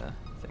the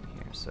thing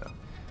here. So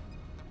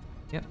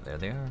Yep, there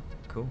they are.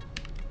 Cool.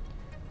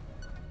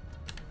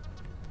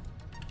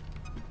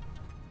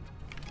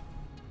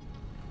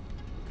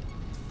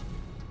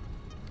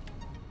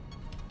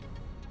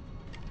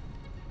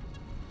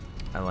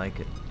 I like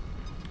it.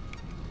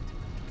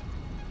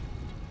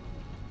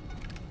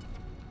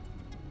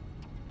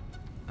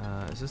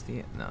 Is this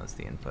the... No, it's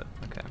the input.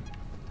 Okay.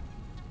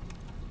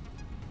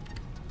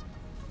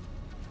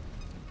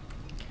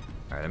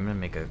 Alright, I'm gonna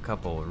make a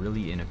couple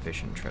really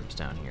inefficient trips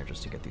down here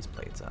just to get these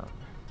plates out.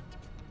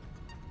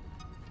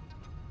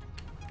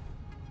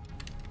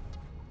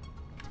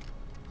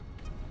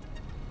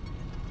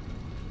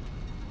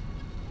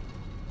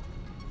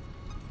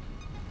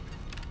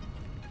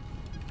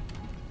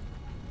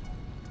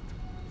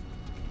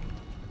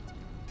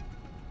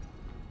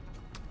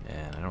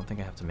 And I don't think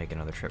I have to make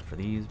another trip for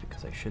these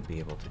because I should be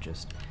able to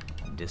just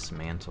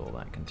dismantle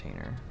that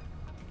container.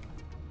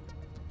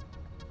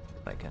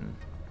 If I can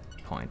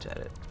point at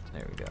it.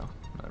 There we go.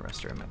 The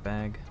rest are in my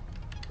bag.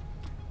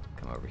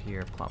 Come over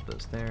here, plop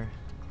those there.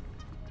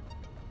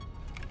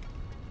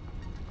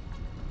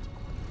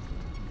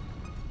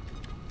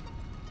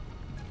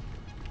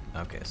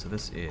 Okay, so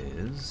this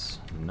is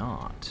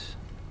not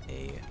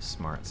a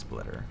smart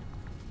splitter.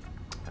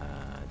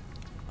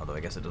 Although I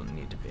guess it doesn't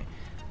need to be.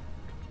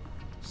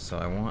 So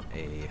I want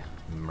a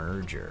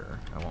merger.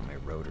 I want my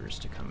rotors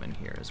to come in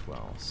here as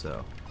well.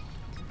 So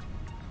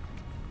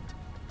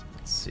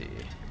let's see.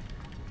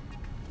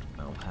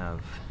 I'll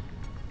have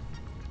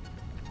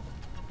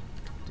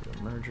do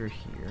a merger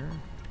here.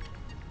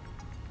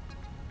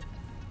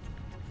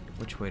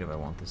 Which way do I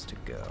want this to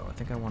go? I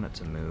think I want it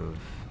to move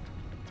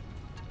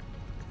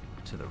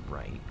to the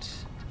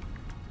right.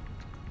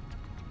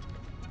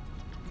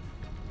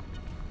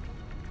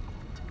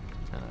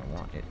 And I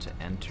want it to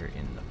enter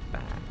in the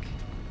back.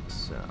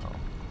 So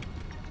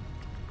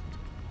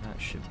that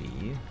should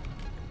be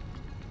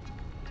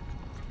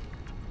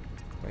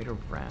right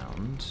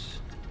around.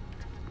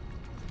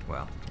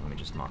 Well, let me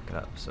just mock it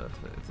up. So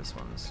if this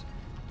one's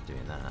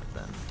doing that,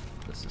 then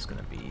this is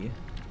going to be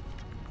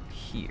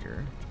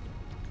here.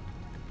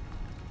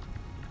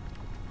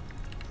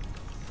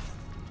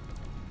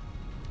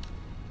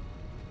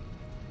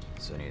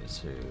 So I need it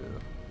to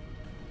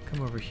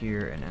come over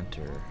here and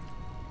enter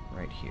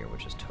right here,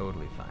 which is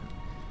totally fine.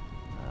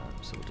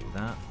 So we'll do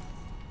that.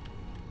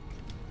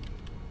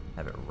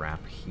 Have it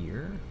wrap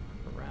here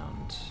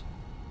around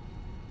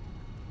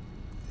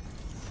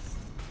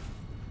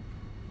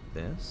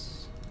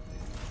this.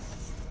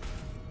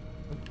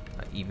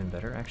 Even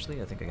better,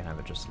 actually. I think I can have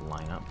it just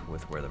line up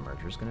with where the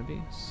merger is going to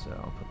be. So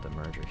I'll put the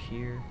merger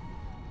here,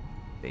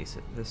 base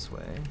it this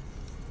way,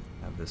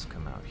 have this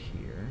come out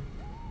here.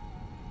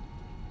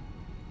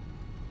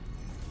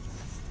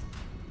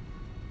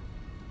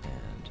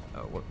 And,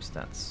 oh, whoops,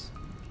 that's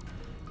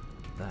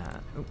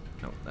that. Oh,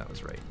 no, that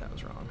was right, that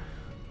was wrong.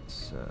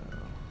 So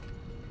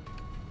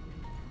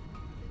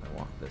I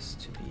want this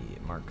to be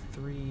Mark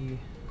III.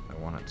 I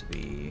want it to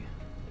be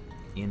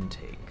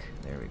intake.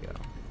 There we go.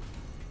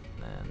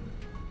 Then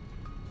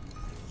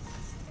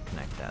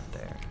connect that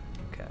there.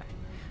 Okay.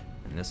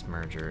 And this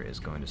merger is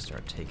going to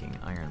start taking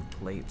iron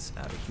plates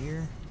out of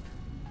here.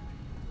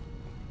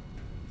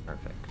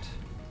 Perfect.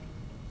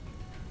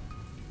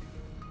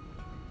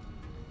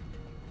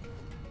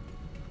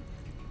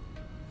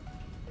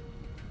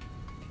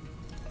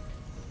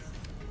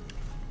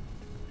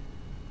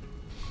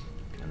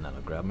 And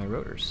that'll grab my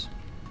rotors.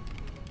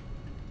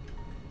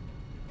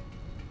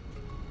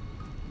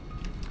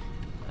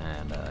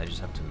 And I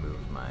just have to move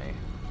my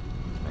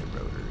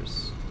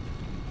rotors.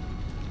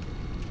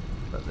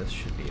 But this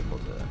should be able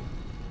to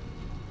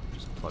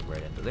just plug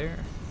right into there.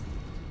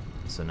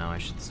 So now I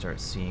should start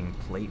seeing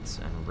plates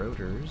and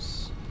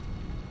rotors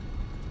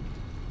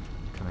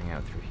coming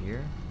out through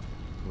here.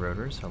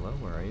 Rotors, hello,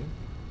 where are you?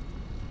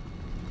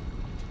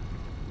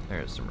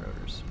 There's some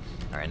rotors.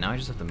 Alright, now I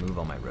just have to move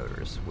all my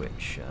rotors,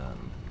 which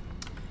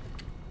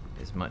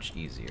is much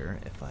easier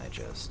if I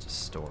just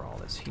store all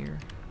this here.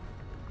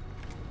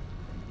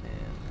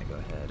 And I go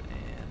ahead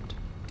and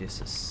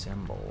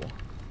disassemble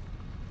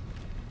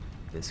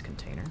this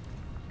container.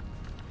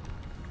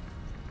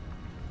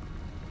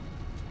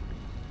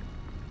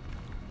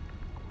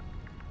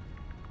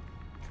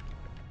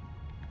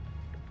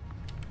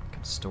 I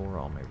can store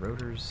all my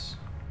rotors.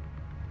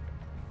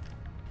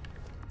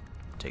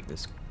 Take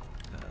this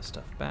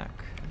stuff back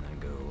and then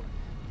go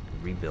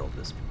rebuild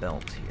this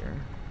belt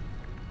here.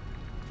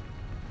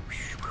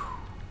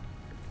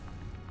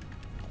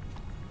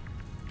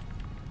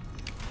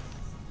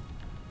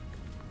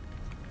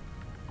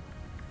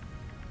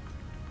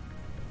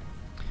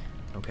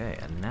 Okay,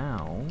 and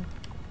now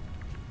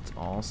it's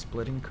all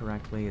splitting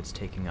correctly. It's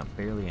taking up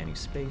barely any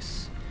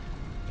space.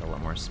 Got a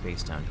lot more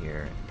space down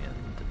here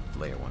in the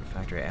layer 1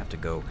 factory. I have to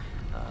go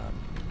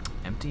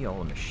empty all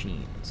the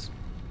machines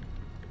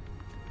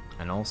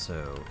and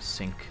also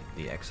sync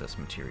the excess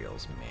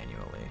materials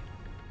manually.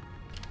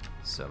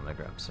 So I'm gonna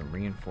grab some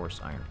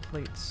reinforced iron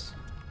plates.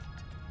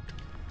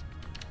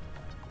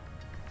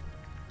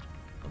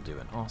 I'll do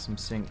an awesome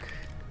sync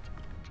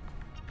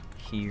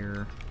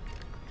here.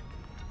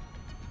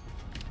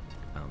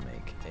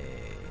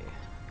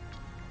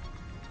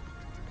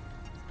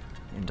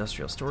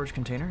 industrial storage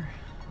container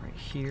right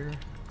here.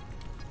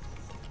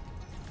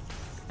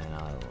 And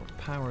I'll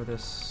power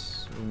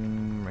this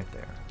right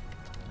there.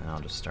 And I'll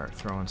just start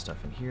throwing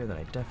stuff in here that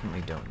I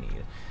definitely don't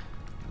need.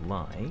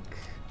 Like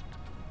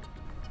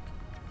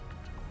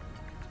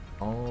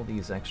all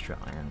these extra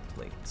iron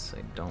plates.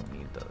 I don't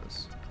need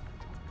those.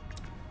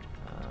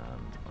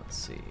 Let's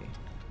see.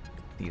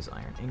 These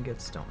iron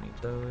ingots, don't need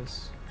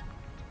those.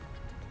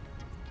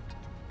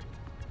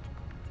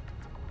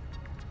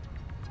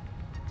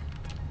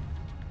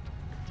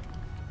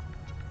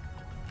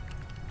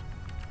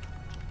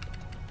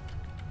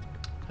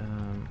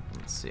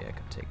 Let's see, I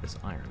could take this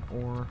iron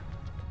ore,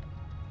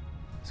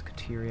 this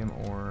caterium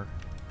ore,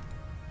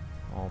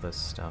 all this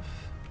stuff,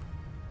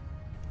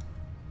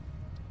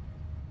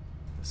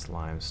 this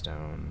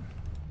limestone.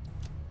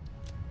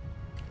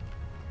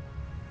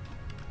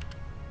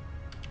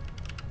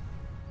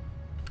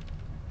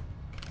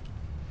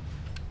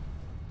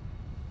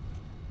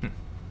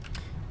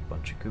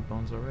 Bunch of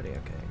coupons already,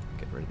 okay.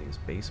 Get rid of these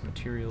base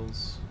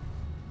materials.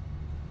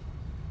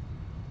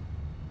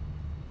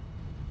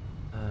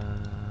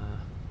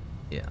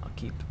 Yeah, I'll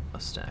keep a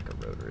stack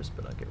of rotors,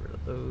 but I'll get rid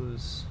of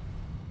those.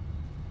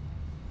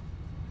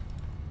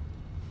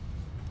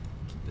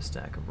 Keep a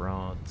stack of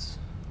rods.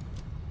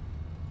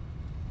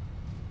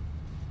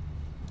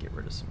 Get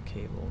rid of some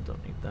cable,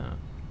 don't need that.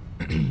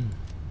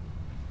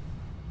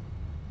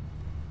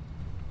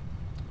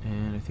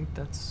 And I think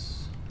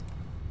that's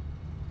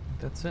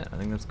it. I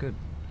think that's good.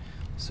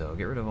 So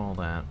get rid of all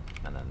that,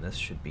 and then this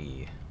should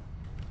be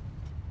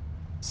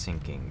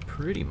sinking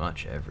pretty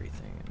much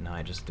everything. Now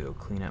I just go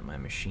clean out my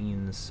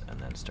machines and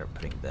then start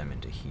putting them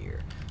into here.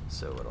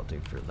 So what I'll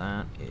do for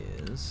that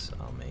is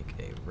I'll make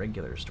a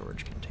regular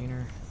storage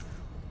container,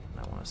 and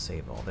I want to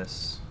save all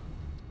this.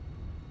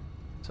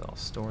 So I'll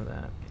store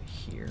that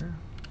here,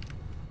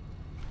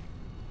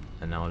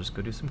 and now I'll just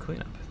go do some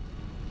cleanup.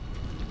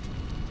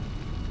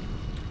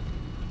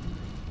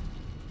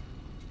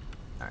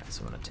 Alright,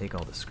 so I'm going to take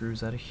all the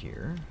screws out of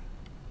here.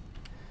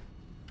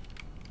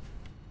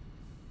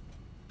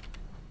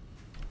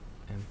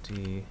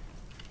 Empty,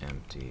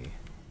 empty.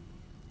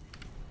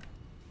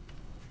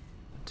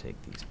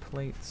 Take these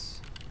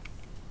plates.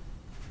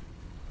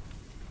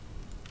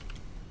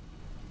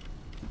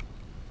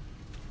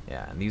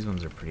 Yeah, and these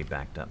ones are pretty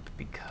backed up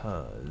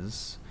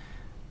because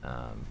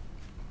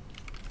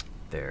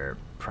they're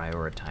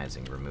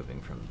prioritizing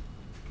removing from,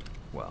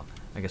 well,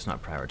 I guess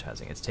not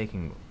prioritizing.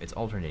 It's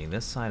alternating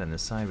this side and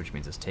this side, which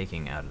means it's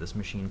taking out of this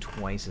machine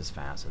twice as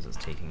fast as it's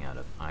taking out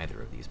of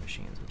either of these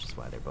machines, which is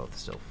why they're both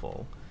still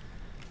full.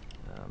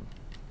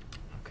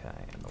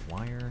 Okay, and the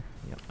wire,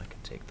 yep, I can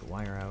take the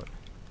wire out.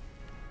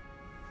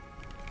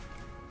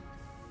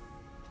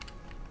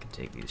 I can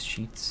take these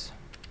sheets.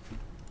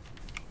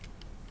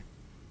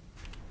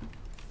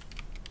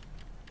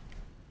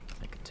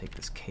 I can take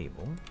this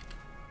cable.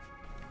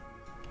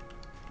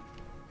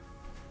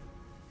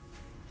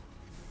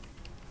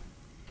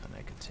 And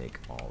I can take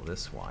all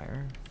this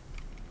wire.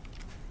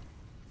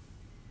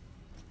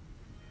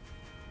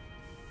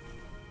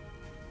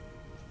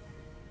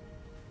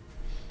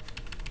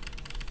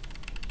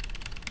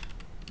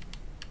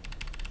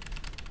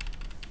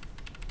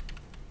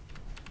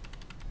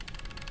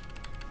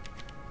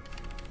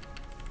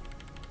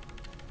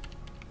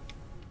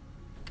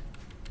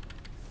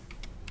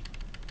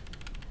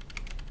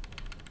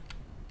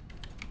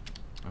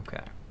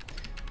 Okay,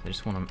 I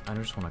just want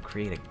to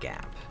create a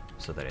gap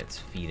so that it's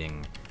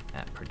feeding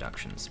at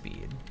production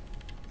speed,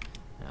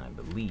 and I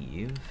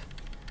believe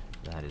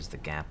that is the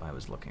gap I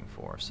was looking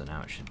for. So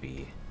now it should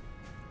be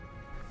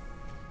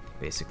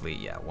basically,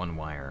 yeah, one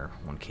wire,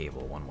 one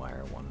cable, one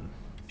wire, one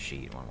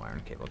sheet, one wire,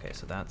 and cable. Okay,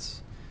 so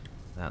that's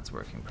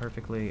working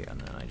perfectly, and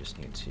then I just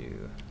need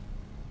to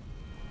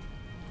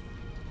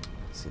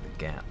see the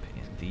gap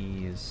in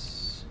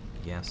these.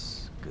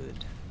 Yes,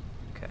 good.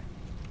 Okay.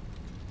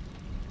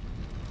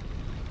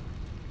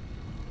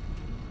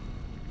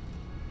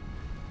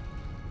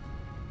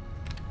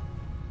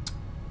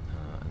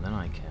 And then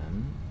I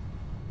can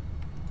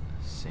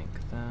sync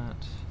that.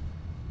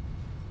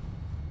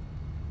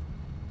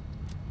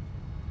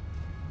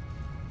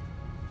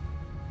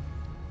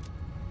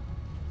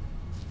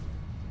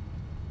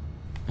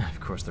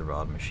 Of course, the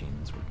rod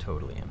machines were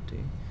totally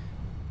empty,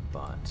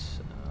 but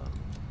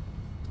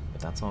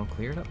that's all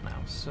cleared up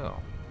now. So,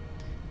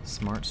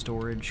 smart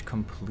storage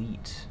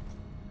complete,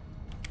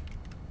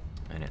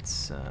 and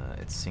it's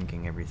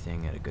syncing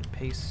everything at a good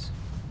pace.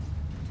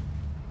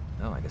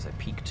 Oh, I guess I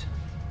peaked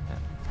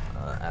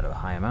at a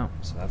high amount,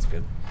 so that's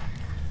good.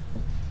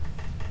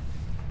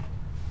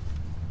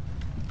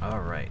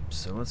 Alright,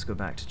 so let's go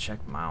back to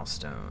check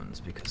milestones,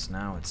 because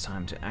now it's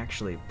time to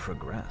actually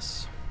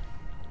progress.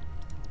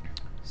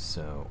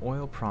 So,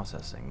 oil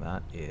processing,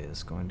 that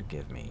is going to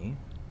give me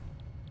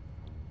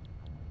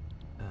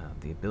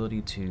the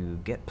ability to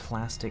get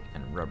plastic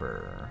and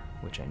rubber,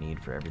 which I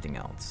need for everything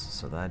else.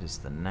 So that is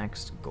the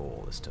next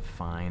goal, is to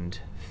find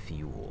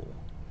fuel.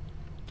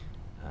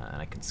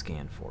 And I can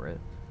scan for it,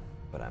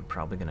 but I'm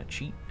probably going to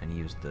cheat and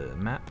use the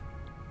map.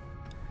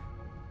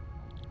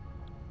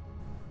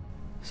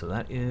 So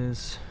that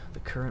is the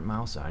current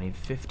milestone. I need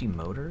 50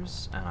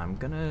 motors, and I'm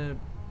gonna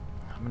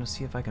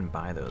see if I can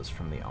buy those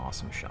from the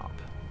Awesome Shop.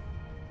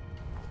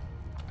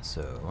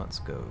 So let's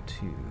go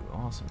to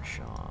Awesome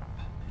Shop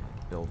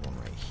and build one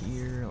right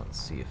here. Let's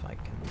see if I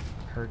can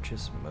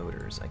purchase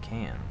motors. I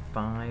can.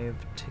 5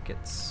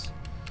 tickets.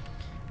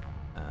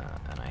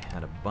 And I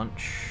had a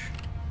bunch.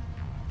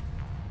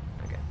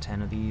 I got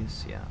 10 of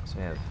these. Yeah, so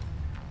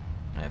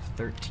I have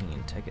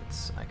 13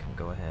 tickets. I can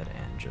go ahead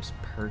and just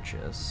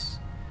purchase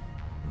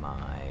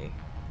my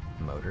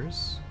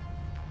motors,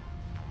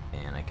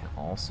 and I can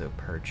also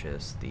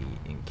purchase the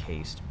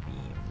encased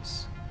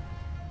beams.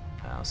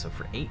 So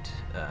for 8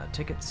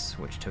 tickets,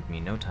 which took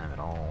me no time at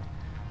all,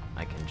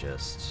 I can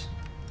just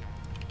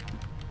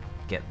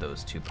get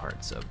those 2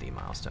 parts of the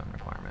milestone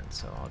requirement.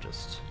 So I'll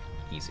just,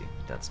 easy,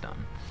 that's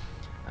done.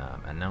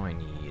 And now I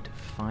need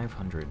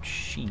 500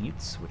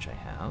 sheets, which I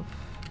have,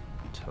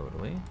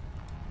 totally.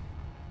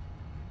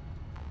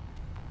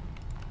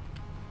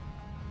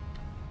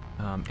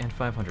 And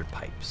 500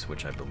 pipes,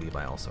 which I believe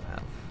I also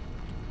have.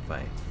 If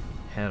I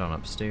head on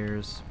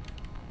upstairs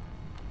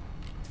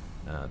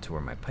to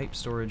where my pipe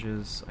storage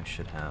is, I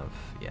should have,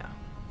 yeah,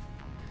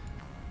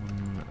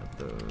 1 of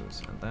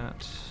those and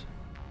that.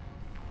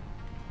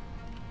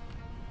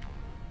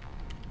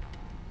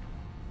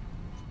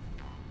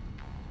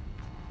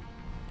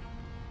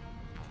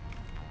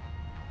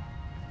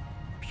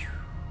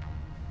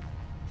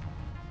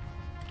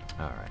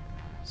 Alright,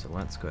 so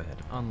let's go ahead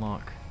and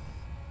unlock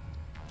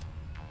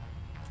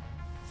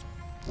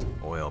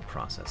oil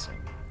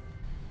processing.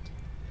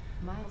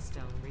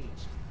 Milestone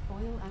reached.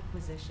 Oil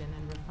acquisition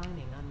and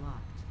refining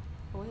unlocked.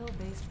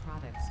 Oil-based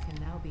products can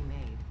now be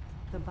made.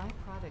 The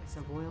byproducts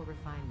of oil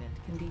refinement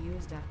can be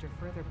used after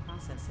further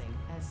processing,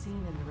 as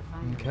seen in the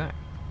refinery. Okay.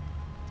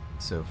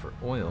 So for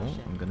oil,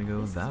 I'm gonna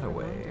go that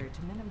away.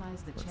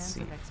 Let's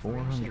see,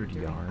 400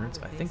 yards.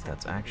 I think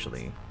that's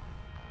actually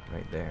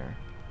right there.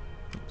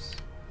 Oops.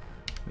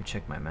 Let me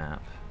check my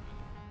map.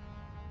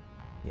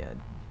 Yeah,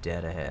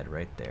 dead ahead,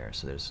 right there.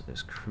 So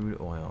there's crude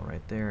oil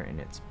right there, and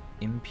it's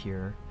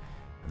impure,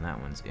 and that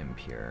one's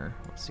impure.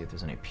 Let's see if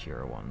there's any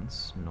pure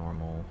ones.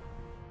 Normal,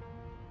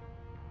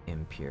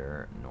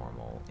 impure,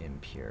 normal,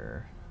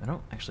 impure. I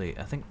don't actually.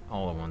 I think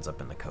all the ones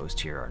up in the coast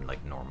here are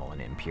like normal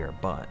and impure,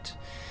 but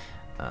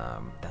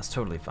that's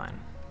totally fine.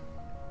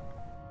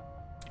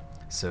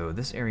 So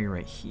this area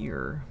right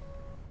here,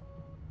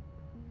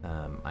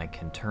 I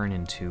can turn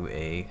into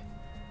a.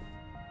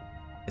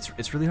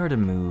 It's really hard to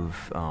move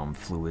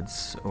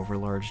fluids over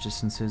large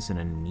distances in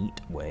a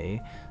neat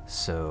way,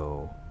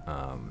 so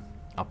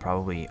I'll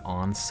probably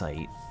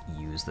on-site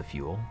use the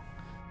fuel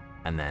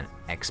and then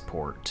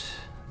export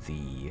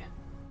the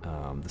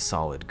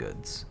solid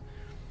goods.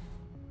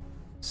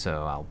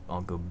 So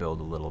I'll go build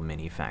a little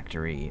mini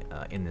factory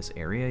in this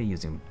area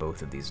using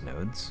both of these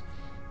nodes,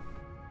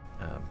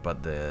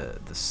 but the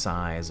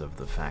size of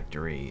the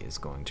factory is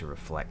going to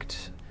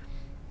reflect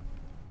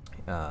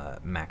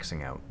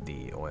maxing out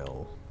the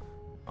oil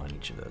on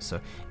each of those.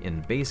 So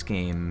in base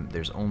game,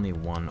 there's only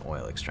 1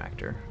 oil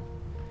extractor,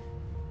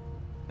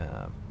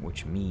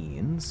 which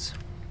means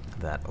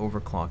that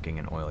overclocking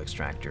an oil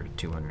extractor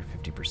to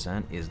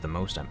 250% is the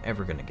most I'm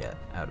ever going to get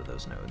out of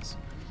those nodes.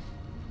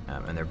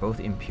 And they're both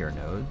impure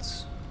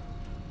nodes,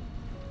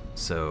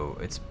 so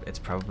it's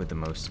probably the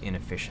most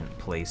inefficient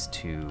place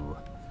to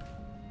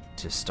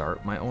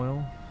start my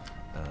oil.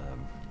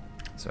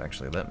 So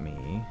actually, let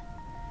me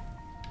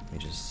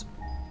just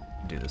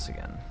do this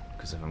again,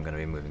 because if I'm going to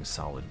be moving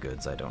solid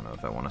goods, I don't know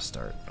if I want to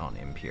start on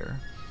impure.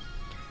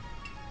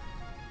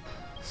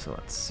 So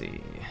let's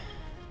see.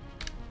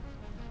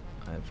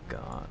 I've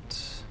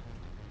got...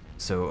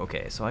 So,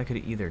 okay, so I could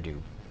either do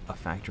a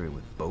factory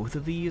with both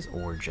of these,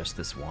 or just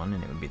this one,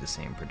 and it would be the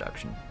same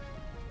production.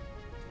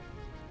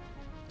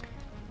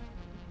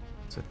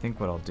 So I think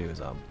what I'll do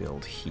is I'll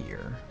build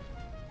here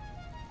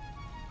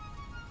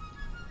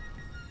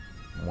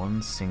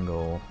 1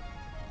 single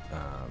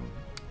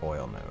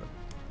oil node.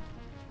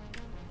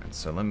 And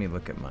so let me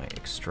look at my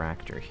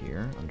extractor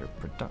here. Under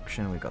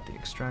production, we've got the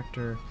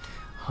extractor,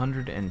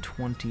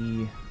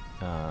 120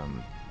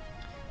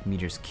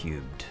 meters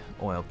cubed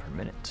oil per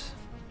minute.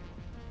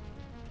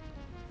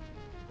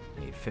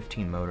 I need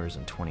 15 motors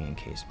and 20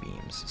 encased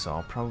beams. So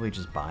I'll probably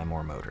just buy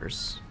more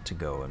motors to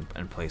go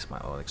and place my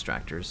oil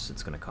extractors.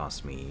 It's going to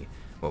cost me,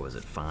 what was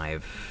it,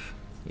 5?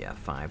 Yeah,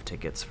 5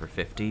 tickets for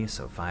 50,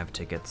 so 5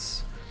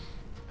 tickets.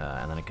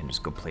 And then I can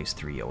just go place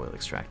 3 oil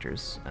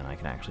extractors, and I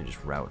can actually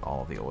just route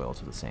all of the oil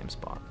to the same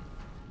spot.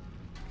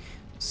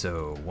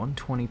 So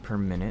 120 per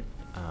minute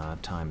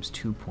times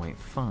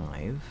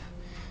 2.5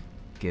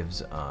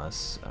 gives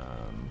us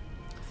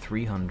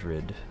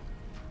 300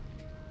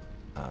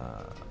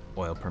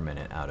 oil per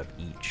minute out of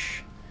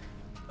each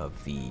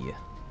of the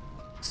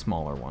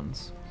smaller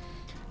ones.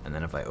 And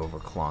then if I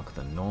overclock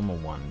the normal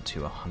one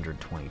to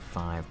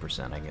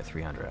 125%, I get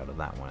 300 out of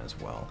that one as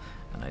well.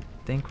 And I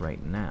think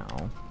right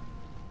now...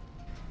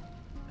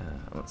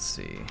 let's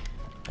see.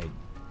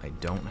 I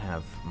don't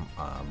have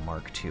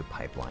Mark II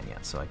pipeline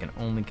yet, so I can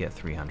only get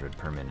 300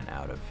 per minute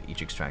out of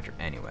each extractor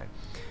anyway.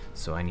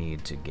 So I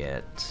need to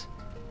get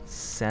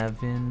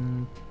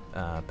 7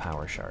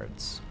 power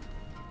shards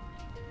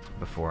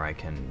before I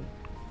can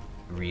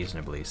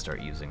reasonably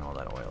start using all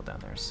that oil down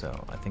there.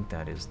 So I think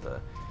that is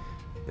the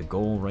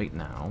goal right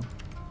now,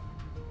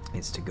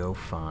 is to go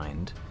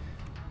find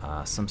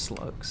some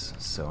slugs.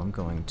 So I'm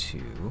going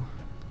to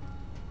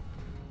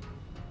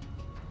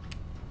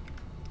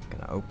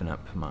open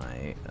up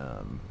my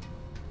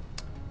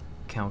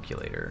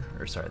calculator,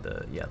 or sorry,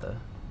 the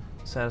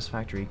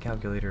Satisfactory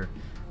calculator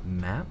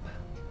map,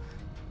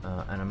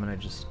 and I'm gonna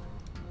just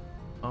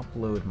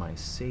upload my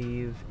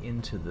save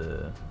into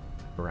the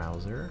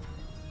browser,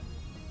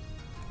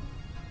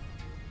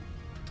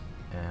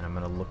 and I'm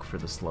gonna look for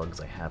the slugs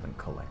I haven't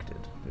collected.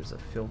 There's a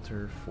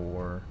filter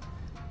for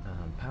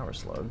power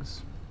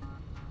slugs,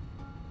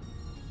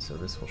 so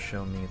this will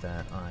show me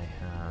that I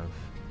have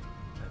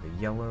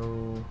a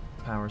yellow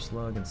power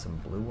slug and some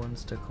blue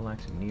ones to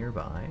collect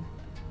nearby.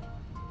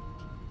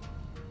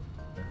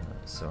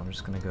 So I'm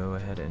just gonna go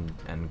ahead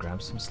and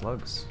grab some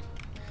slugs.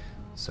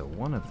 So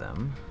one of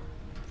them,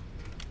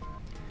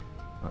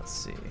 let's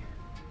see,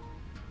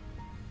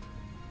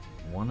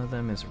 one of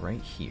them is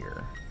right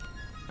here,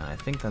 and I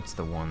think that's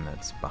the one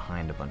that's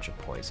behind a bunch of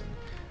poison.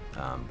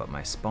 But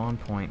my spawn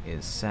point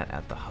is set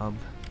at the hub,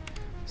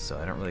 so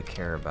I don't really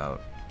care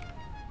about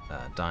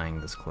dying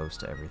this close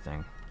to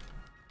everything.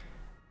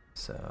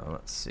 So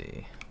let's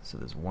see. So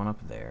there's one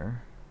up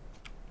there,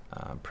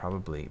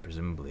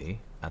 presumably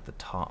at the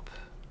top.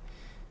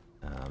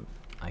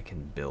 I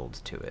can build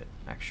to it,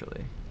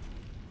 actually.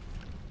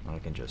 I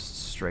can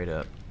just straight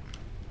up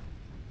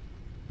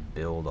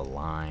build a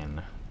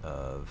line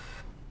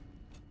of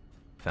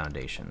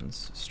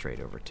foundations straight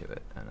over to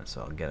it, and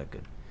so I'll get a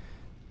good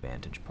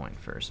vantage point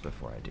first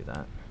before I do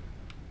that.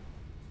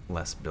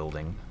 Less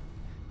building,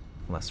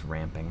 less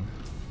ramping.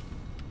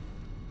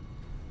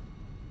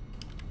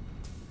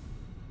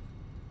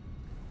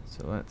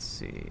 So let's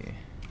see.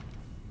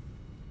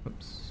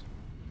 Oops.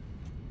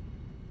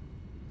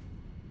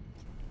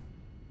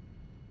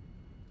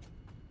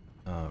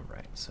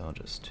 Alright, so I'll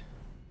just...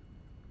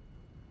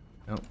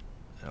 Nope,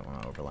 I don't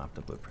want to overlap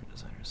the blueprint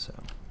designer, so...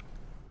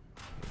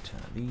 do 10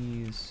 of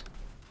these.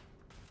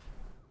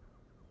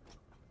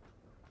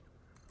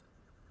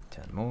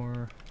 10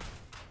 more.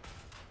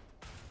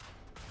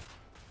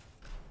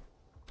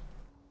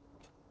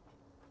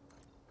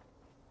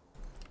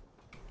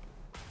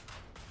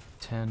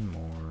 10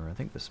 more. I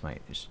think this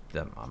might just,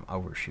 I'm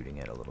overshooting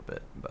it a little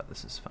bit, but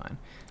this is fine.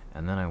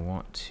 And then I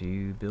want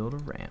to build a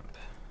ramp.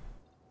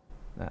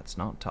 That's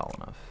not tall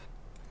enough.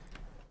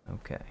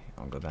 Okay,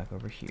 I'll go back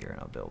over here and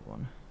I'll build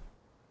one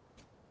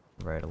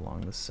right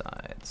along the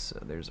side. So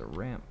there's a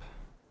ramp.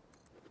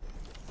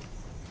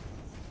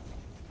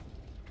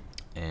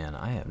 And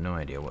I have no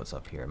idea what's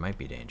up here. It might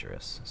be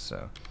dangerous,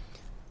 so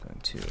I'm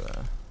going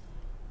to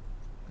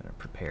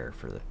prepare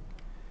for the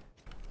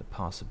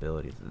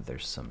possibility that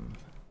there's some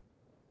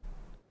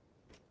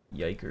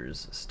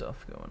yikers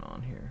stuff going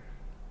on here.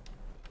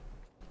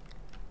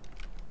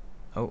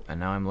 Oh, and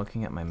now I'm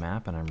looking at my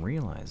map and I'm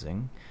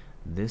realizing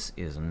this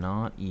is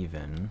not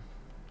even...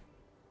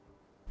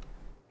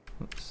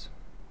 Oops.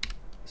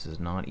 This is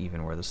not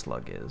even where the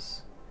slug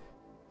is,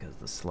 because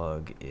the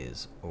slug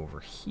is over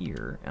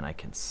here and I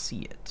can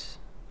see it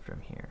from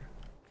here.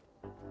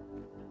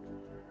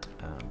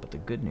 But the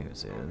good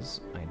news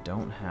is I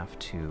don't have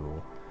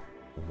to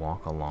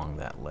walk along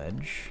that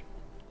ledge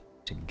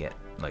to get,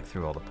 like,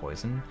 through all the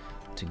poison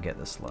to get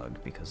the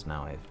slug, because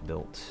now I've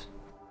built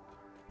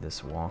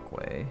this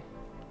walkway.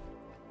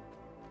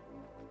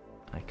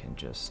 I can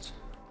just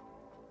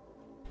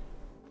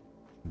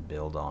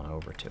build on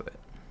over to it.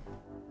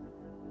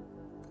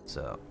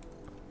 So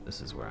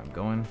this is where I'm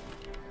going.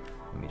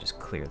 Let me just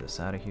clear this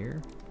out of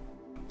here.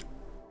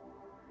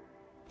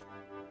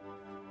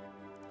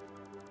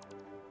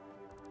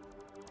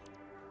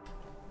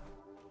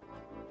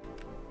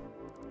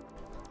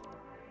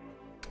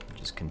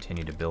 Just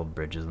continue to build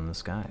bridges in the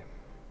sky.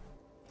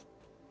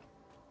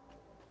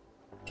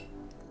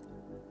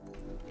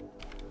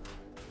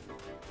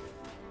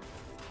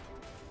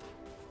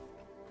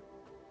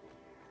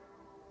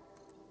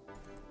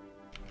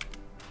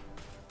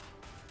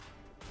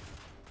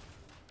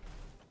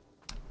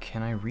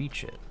 Can I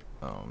reach it?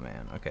 Oh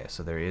man, okay,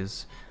 so there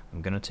is,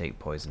 I'm gonna take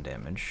poison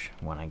damage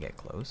when I get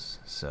close,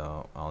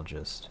 so I'll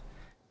just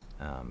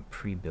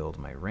pre-build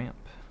my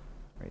ramp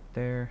right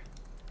there.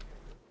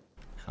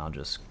 And I'll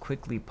just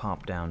quickly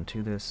pop down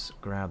to this,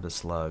 grab the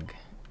slug,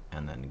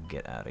 and then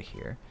get out of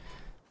here.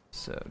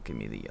 So give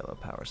me the yellow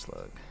power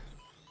slug.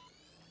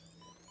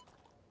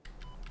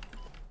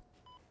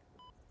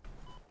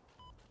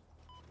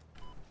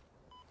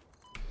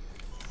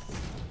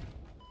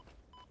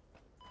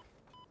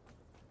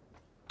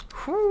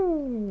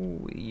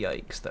 Whew,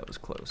 yikes, that was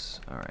close.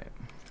 Alright.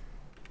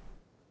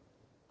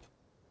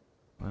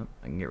 Well,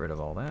 I can get rid of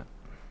all that.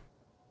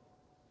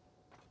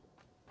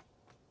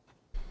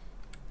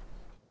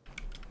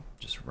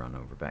 Just run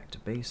over back to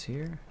base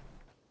here.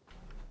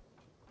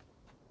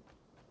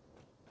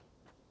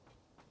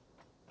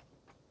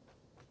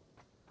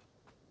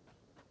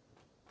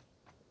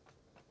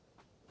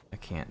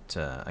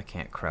 I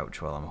can't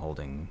crouch while I'm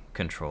holding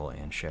Control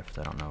and Shift.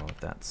 I don't know if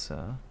that's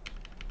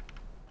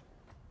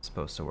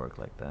supposed to work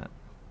like that.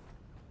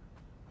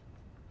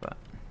 But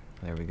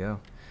there we go.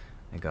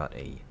 I got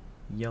a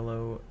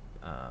yellow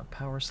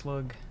power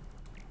slug.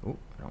 Oh,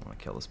 I don't want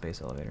to kill the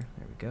space elevator.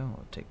 There we go.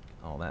 I'll take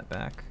all that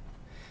back.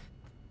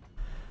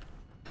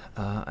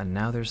 And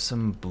now there's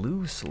some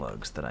blue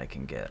slugs that I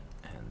can get,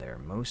 and they're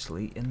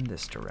mostly in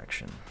this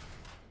direction.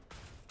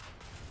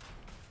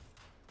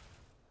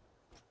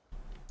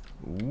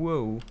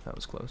 Whoa, that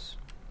was close.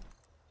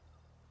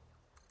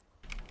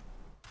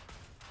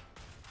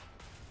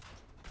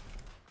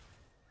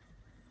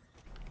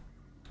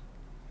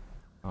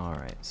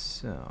 Alright,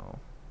 so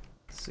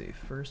let's see.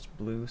 First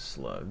blue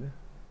slug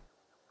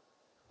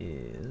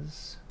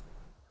is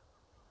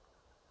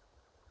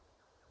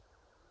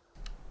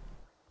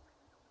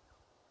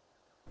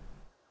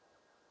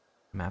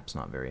map's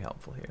not very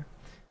helpful here.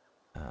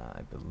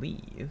 I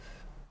believe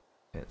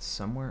it's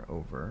somewhere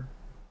over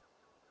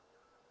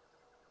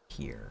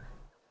here.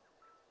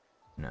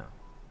 No.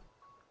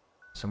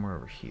 Somewhere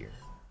over here.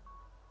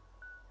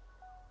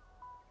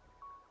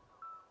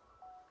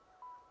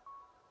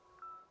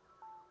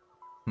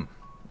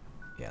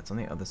 Yeah, it's on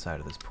the other side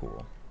of this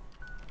pool.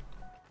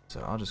 So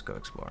I'll just go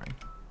exploring.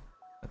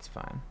 That's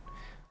fine.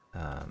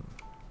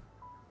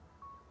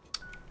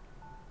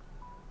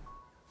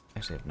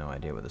 Actually, I have no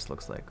idea what this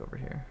looks like over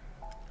here.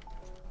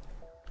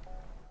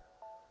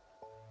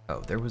 Oh,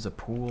 there was a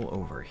pool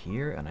over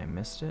here and I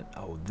missed it?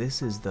 Oh,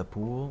 this is the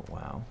pool?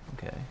 Wow,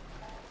 okay.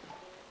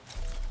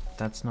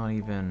 That's not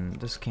even...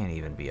 This can't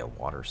even be a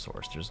water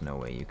source. There's no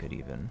way you could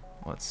even...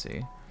 Let's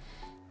see.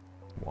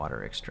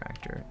 Water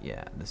extractor.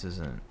 Yeah, this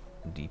isn't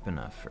deep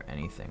enough for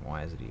anything.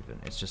 Why is it even...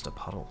 It's just a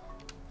puddle.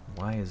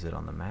 Why is it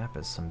on the map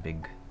as some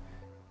big...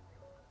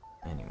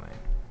 Anyway.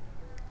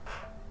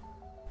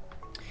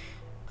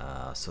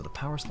 So the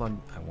power slug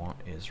I want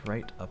is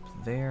right up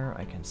there.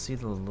 I can see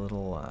the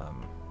little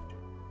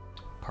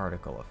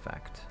particle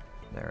effect.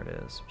 There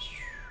it is.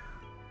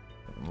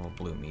 A little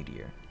blue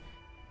meteor.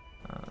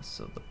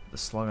 So the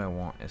slug I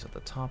want is at the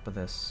top of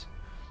this.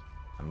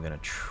 I'm gonna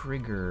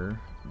trigger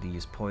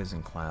these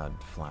poison cloud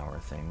flower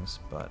things,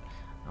 but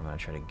I'm gonna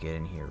try to get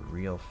in here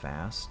real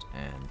fast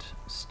and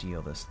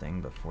steal this thing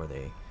before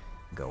they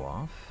go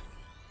off.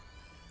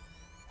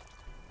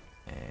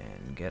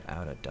 And get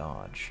out of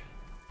dodge.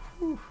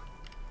 Whew.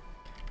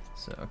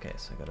 So, okay,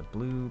 so I got a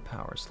blue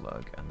power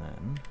slug, and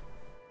then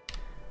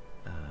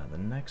the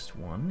next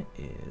one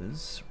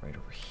is right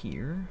over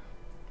here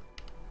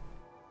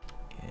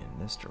in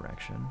this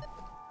direction.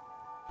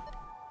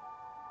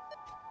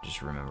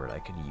 Just remembered I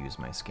could use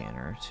my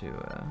scanner to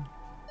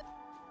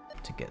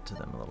get to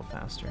them a little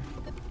faster.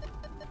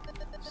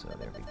 So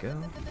there we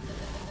go.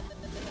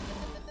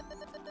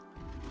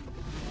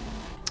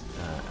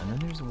 And then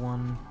there's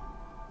one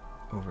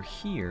over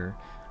here.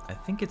 I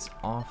think it's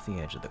off the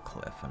edge of the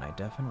cliff, and I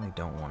definitely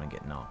don't want to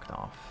get knocked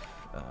off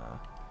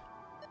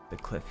the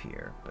cliff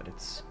here, but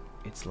it's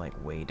like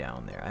way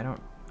down there.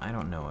 I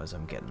don't know as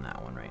I'm getting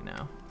that one right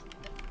now.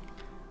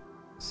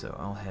 So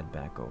I'll head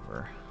back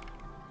over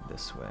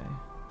this way.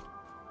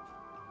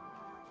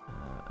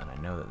 And I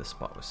know that this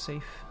spot was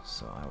safe,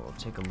 so I will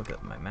take a look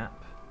at my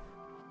map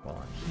while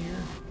I'm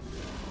here.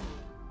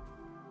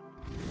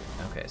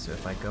 Okay, so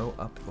if I go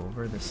up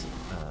over this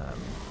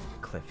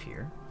cliff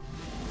here,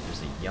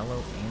 there's a yellow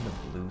and a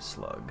blue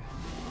slug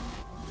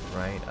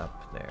right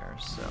up there,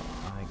 so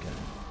I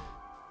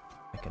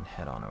can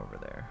head on over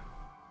there.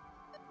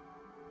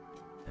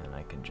 And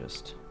I can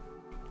just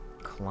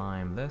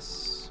climb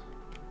this.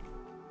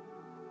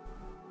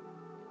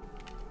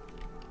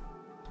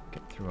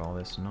 Get through all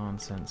this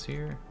nonsense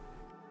here.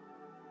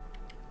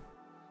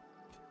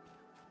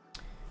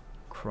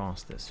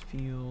 Cross this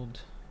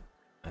field.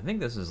 I think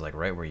this is like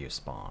right where you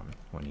spawn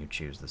when you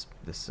choose this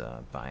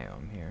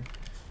biome here.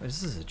 Oh,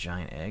 this is a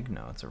giant egg?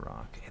 No, it's a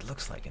rock. It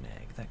looks like an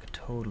egg. That could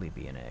totally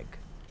be an egg.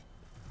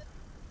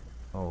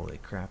 Holy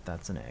crap,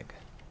 that's an egg.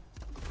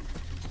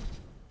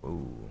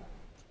 Ooh.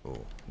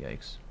 Oh,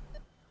 yikes.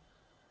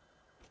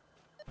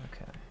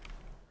 Okay.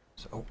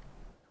 So, oh.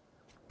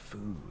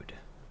 Food.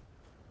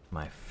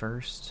 My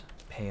first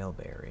pale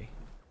berry.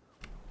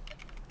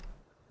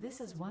 This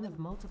is one of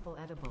multiple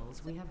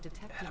edibles we have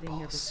detected in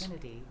your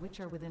vicinity, which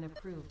are within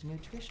approved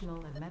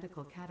nutritional and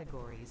medical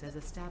categories as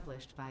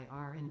established by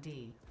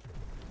R&D.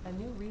 A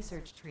new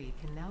research tree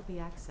can now be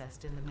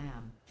accessed in the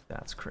MAM.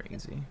 That's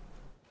crazy.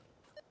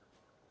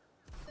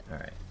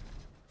 Alright.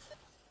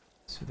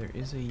 So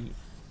there's a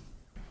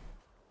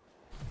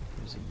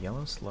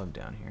yellow slug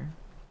down here.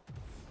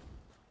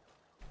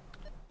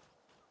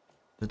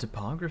 The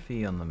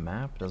topography on the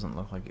map doesn't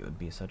look like it would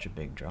be such a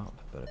big drop,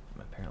 but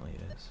apparently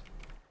it is.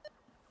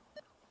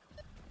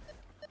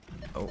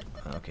 Oh,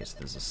 okay, so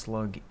there's a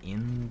slug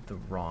in the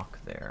rock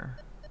there.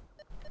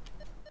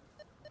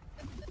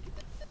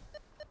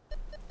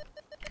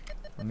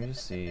 Let me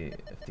just see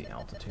if the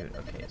altitude...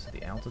 Okay, so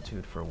the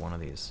altitude for one of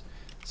these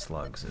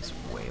slugs is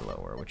way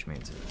lower, which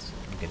means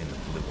I'm getting the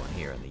blue one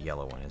here, and the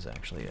yellow one is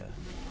actually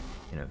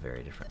in a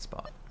very different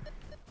spot.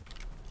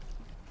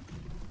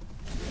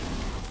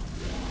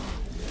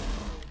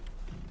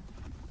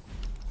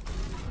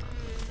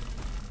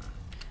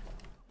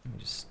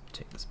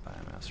 take this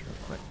biomass real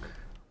quick.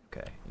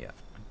 Okay, yeah.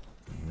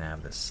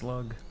 Nab this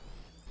slug.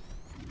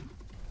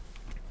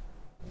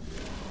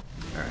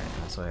 Alright,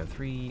 so I have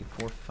 3,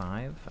 4,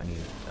 5. I need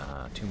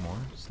 2 more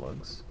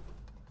slugs.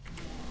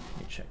 Let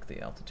me check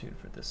the altitude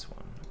for this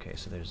one. Okay,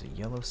 so there's a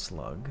yellow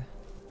slug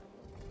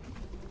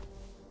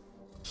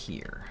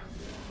here.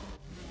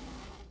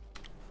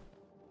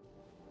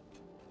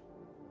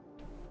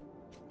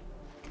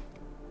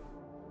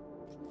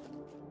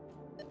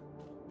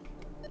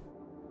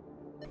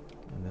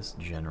 In this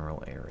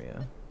general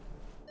area.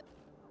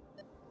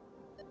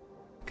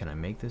 Can I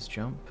make this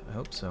jump? I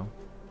hope so.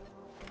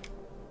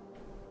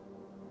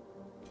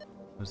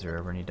 Was there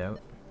ever any doubt?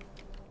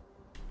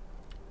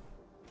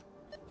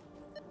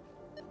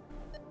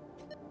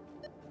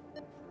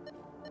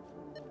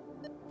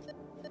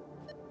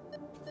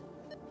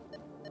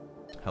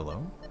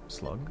 Hello?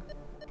 Slug?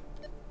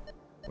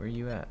 Where are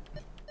you at?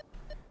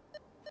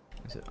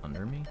 Is it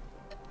under me?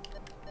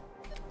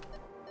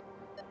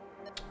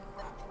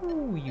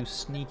 Ooh, you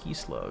sneaky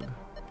slug.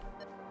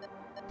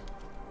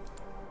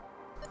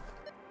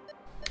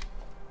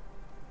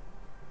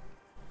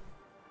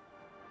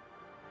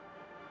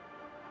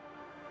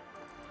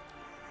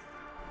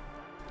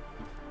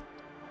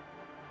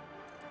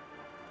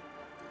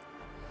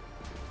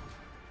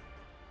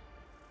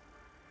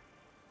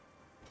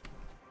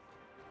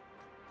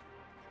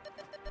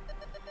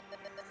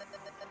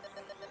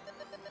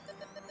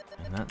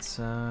 And that's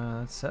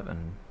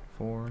 7,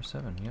 4,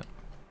 7, yep.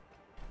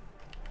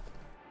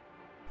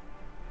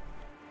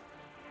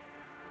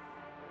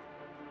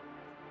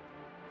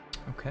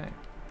 Okay.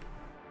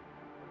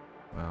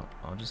 Well,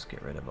 I'll just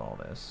get rid of all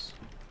this.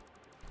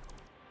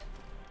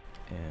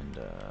 And,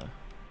 let's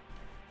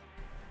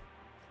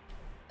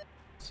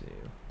see.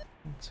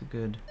 It's a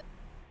good,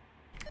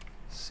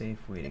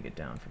 safe way to get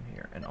down from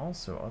here. And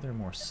also, are there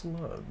more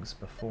slugs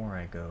before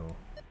I go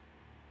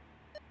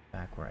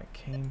back where I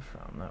came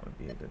from? That would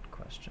be a good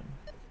question.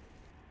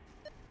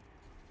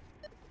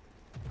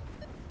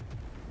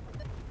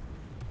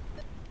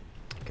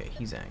 Okay,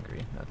 he's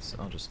angry.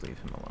 I'll just leave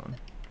him alone.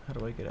 How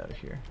do I get out of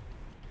here?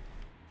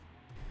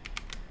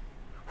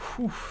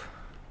 Whew.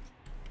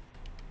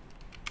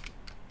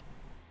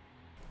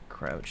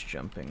 Crouch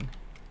jumping.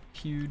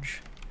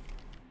 Huge.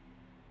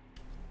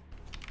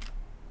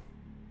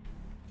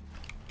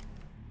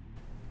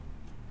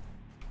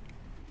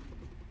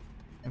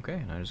 Okay,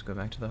 and I just go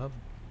back to the hub.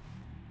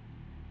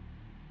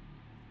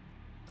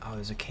 Oh,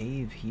 there's a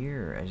cave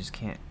here. I just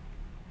can't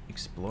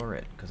explore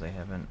it because I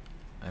don't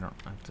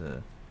have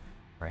to,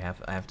 or I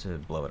have to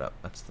blow it up.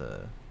 That's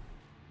the,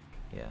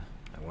 yeah,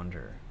 I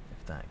wonder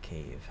if that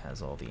cave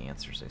has all the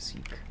answers I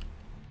seek.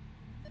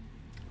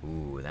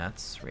 Ooh,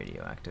 that's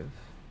radioactive.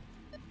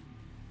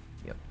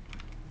 Yep.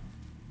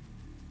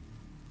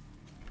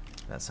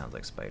 That sounds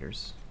like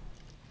spiders.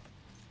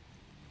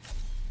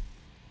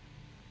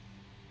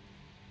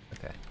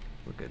 Okay,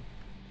 we're good.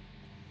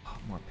 Oh,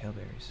 more pale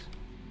berries.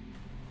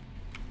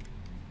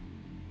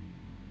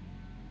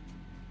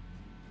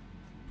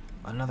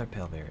 Another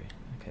pale berry.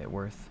 Okay,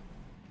 worth.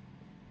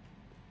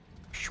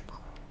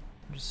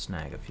 Just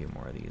snag a few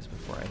more of these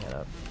before I head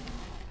up.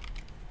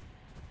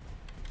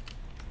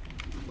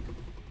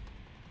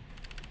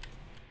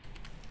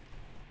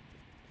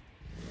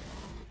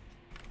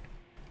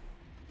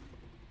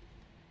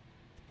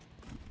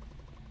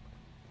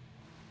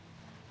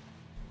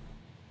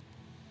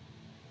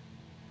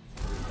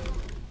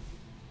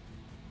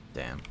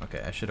 Damn,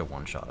 okay, I should have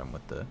one-shot him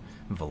with the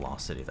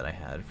velocity that I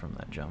had from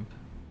that jump.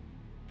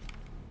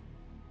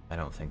 I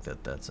don't think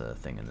that that's a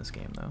thing in this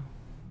game, though.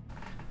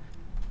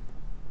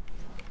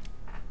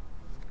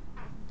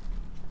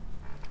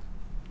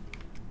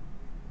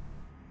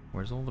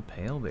 Where's all the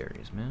pale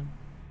berries, man?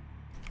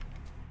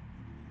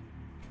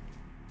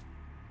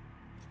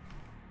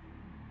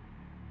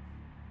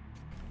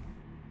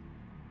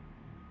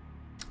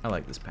 I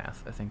like this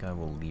path. I think I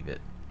will leave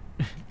it.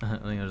 I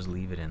think I'll just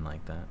leave it in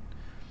like that.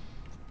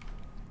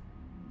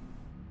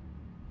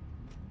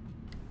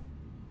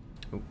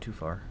 Oh, too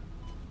far.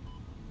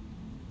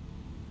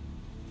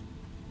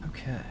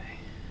 Okay.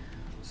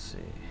 Let's see.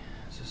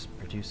 Is this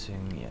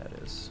producing? Yeah,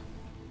 it is.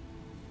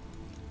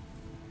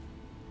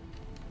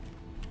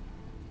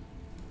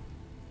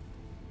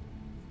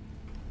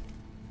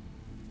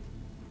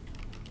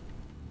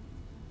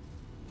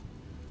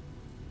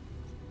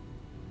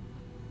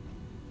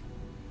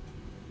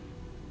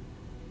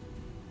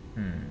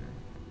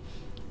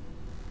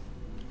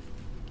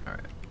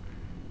 Alright.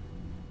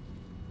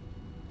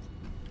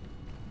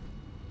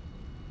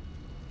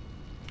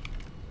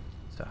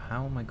 So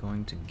how am I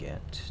going to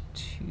get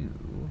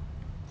to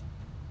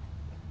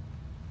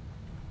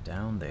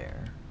down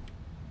there?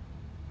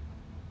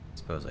 I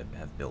suppose I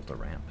have built a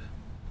ramp,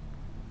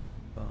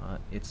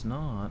 but it's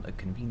not a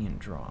convenient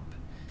drop.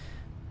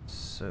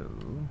 So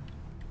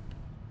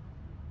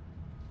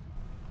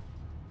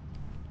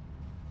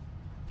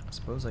I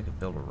suppose I could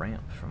build a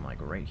ramp from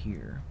like right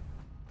here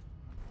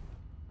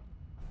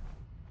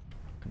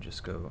and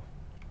just go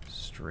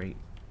straight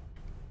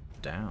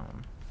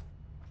down.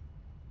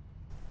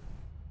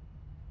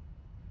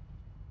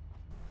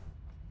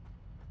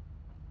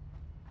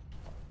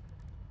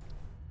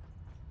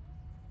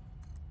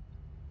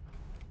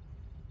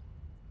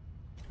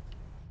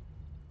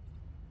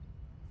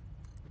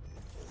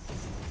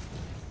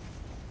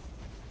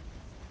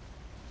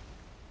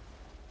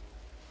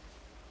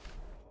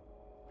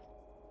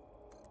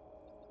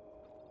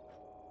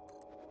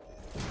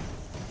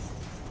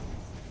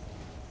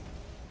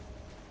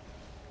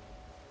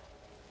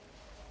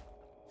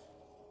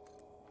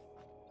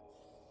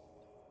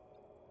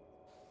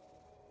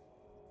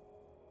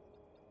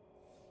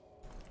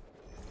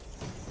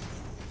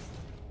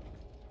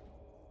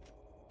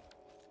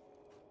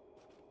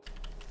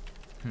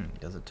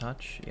 Does it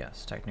touch?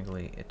 Yes,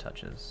 technically it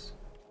touches.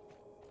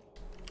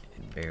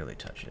 It barely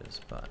touches,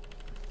 but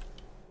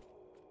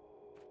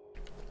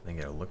I think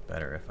it'll look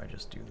better if I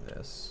just do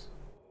this.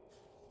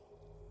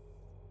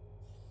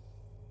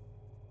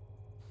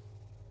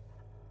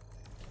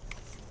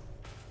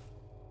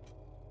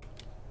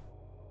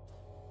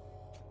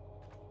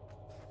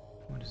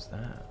 What is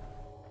that?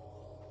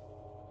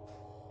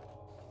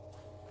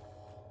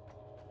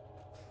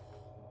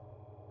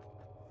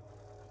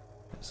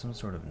 Some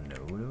sort of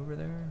node over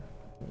there?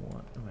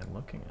 What am I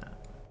looking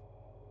at?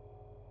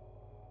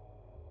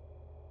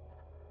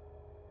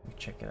 Let me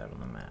check it out on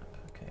the map.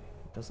 Okay,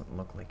 it doesn't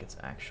look like it's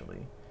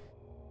actually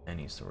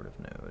any sort of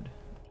node.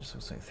 It just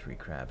looks like 3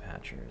 crab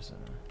hatchers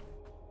and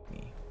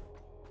me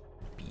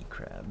bee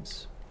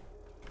crabs.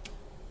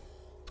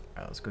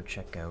 Alright, let's go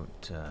check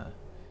out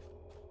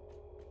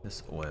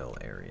this oil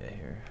area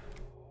here.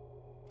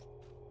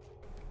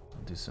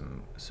 I'll do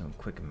some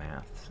quick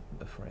math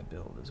before I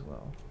build as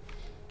well.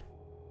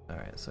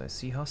 Alright, so I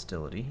see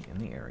hostility in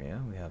the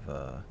area. We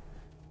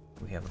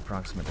have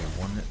approximately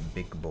 1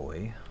 big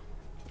boy.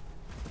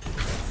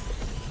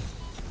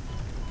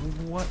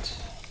 What?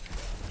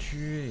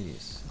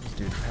 Jeez. This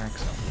dude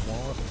packs a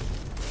wallop.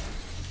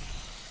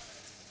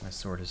 My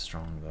sword is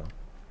strong though.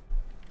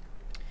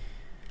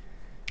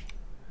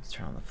 Let's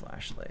turn on the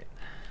flashlight.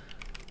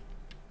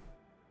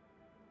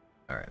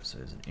 Alright, so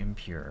there's an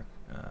impure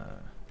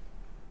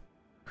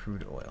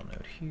crude oil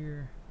node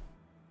here.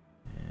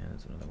 And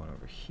there's another one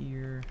over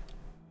here.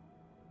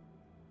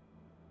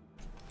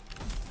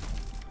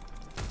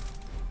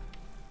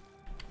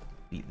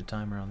 Beat the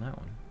timer on that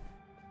one.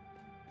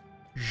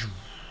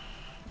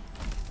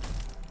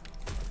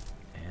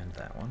 And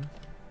that one.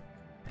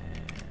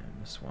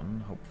 And this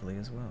one, hopefully,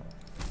 as well.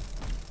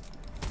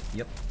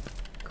 Yep.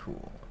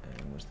 Cool.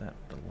 And was that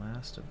the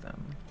last of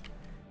them?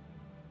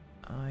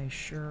 I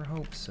sure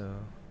hope so.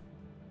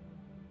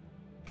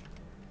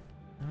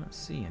 I don't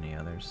see any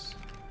others.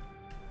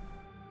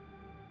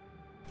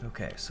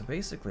 Okay, so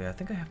basically I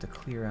think I have to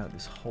clear out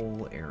this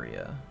whole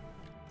area.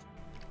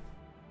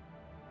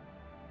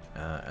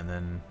 And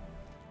then...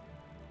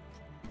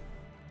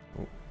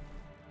 Oh.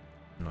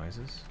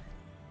 Noises.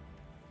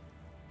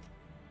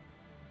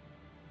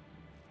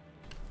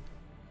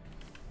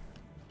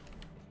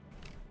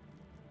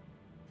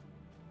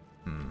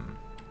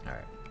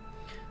 Alright.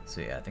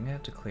 So yeah, I think I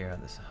have to clear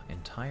out this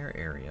entire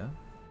area.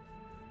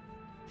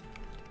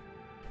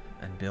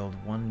 And build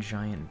one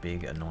giant,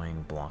 big,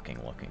 annoying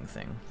blocking looking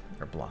thing.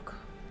 Or block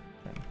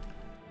thing.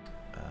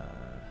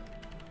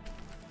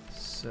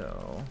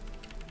 So...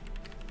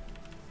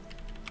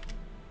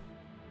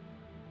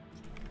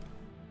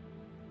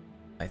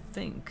 I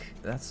think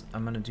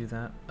I'm gonna do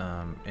that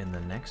in the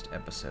next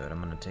episode. I'm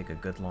gonna take a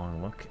good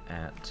long look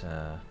at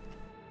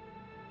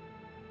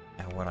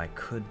what I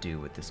could do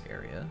with this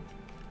area.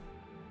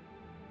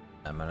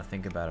 I'm gonna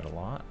think about it a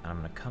lot, and I'm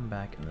gonna come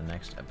back in the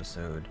next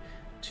episode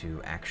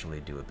to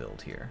actually do a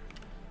build here.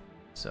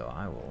 So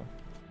I will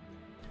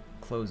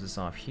close this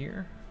off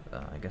here.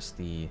 I guess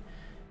the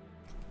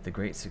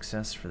great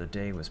success for the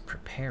day was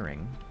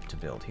preparing to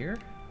build here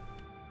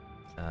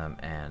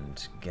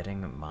and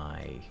getting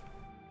my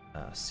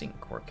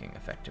sink working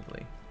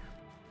effectively.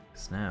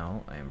 Because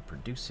now I am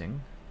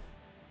producing.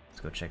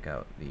 Let's go check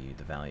out the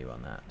value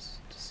on that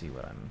to see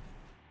what I'm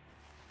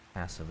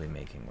passively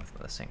making with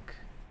the sink.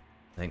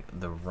 I think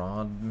the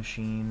rod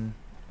machine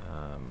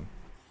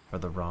or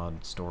the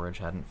rod storage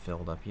hadn't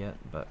filled up yet,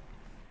 but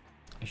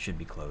it should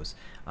be close.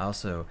 I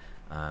also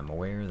am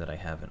aware that I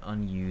have an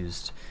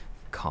unused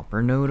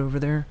copper node over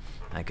there.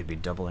 I could be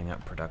doubling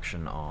up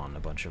production on a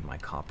bunch of my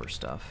copper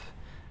stuff,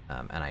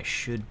 and I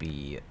should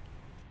be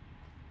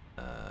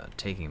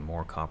taking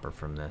more copper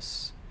from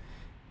this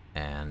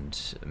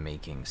and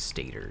making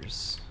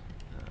stators.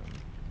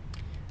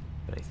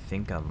 But I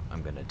think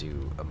I'm gonna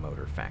do a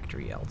motor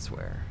factory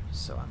elsewhere,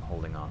 so I'm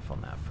holding off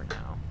on that for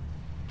now.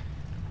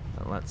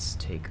 Let's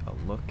take a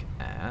look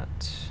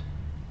at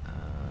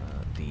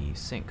the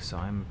sink. So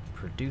I'm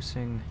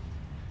producing,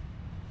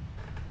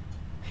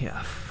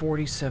 yeah,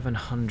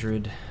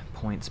 4,700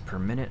 points per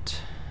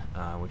minute,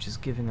 which is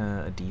giving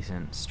a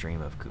decent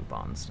stream of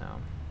coupons now.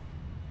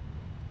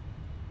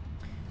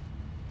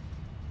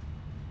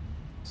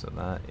 So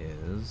that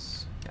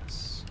is,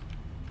 yes,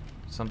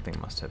 something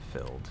must have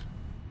filled.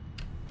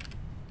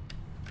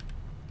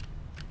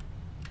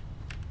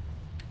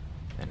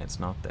 And it's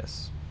not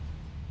this.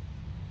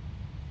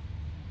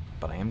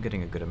 But I am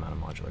getting a good amount of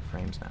modular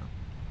frames now.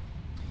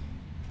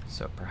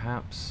 So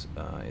perhaps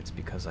it's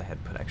because I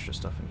had put extra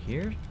stuff in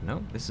here?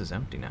 No, this is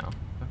empty now.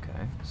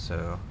 Okay,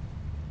 so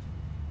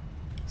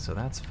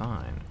that's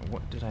fine.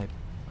 What did I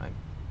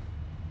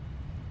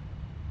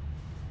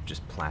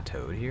just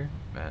plateaued here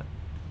at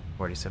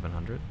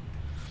 4,700?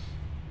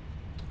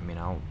 I mean,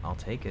 I'll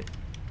take it.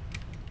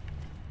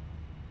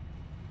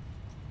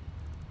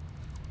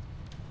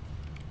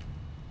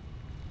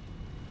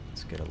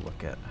 Let's get a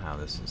look at how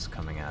this is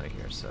coming out of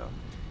here. So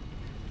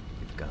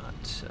we've got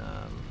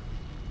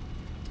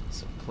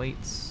some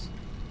plates,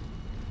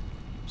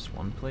 just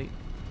one plate,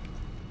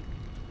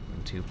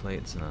 then 2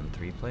 plates, and then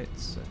 3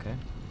 plates. Okay.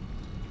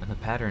 And the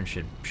pattern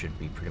should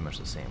be pretty much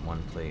the same.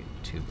 1 plate,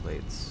 2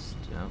 plates,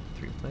 no,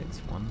 3 plates,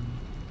 1.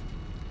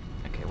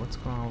 Okay, what's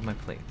going on with my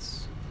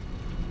plates?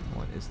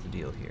 What is the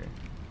deal here?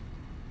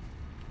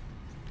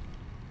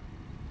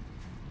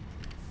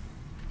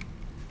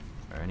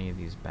 Are any of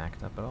these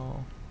backed up at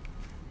all?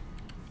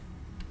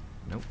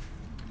 Nope.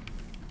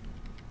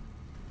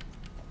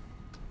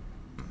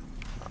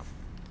 Oh.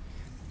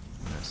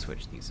 I'm gonna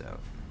switch these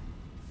out.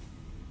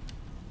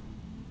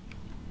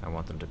 I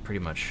want them to pretty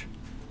much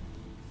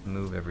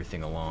move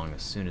everything along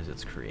as soon as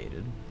it's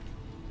created.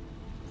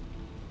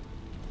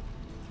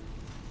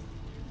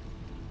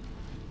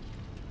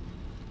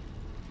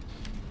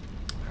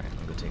 Alright,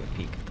 I'm gonna take a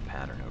peek at the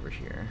pattern over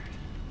here.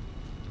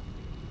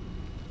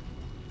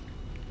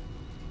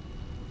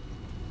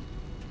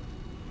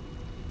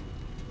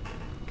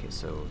 Okay,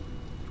 so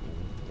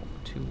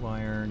 2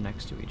 wire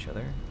next to each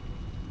other.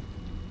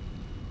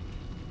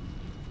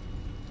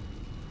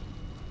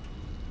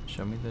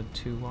 Show me the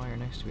 2 wire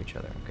next to each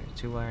other. Okay,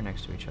 2 wire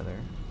next to each other.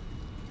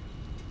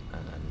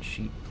 And then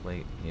sheet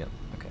plate. Yep,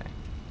 okay.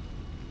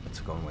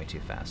 It's going way too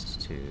fast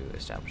to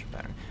establish a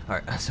pattern.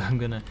 Alright, so I'm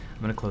gonna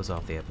close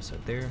off the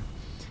episode there.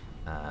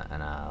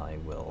 And I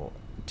will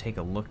take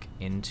a look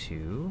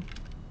into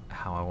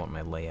how I want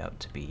my layout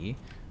to be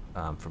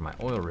for my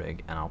oil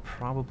rig, and I'll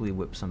probably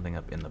whip something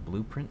up in the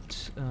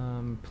blueprint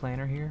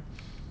planner here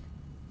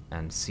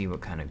and see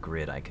what kind of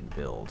grid I can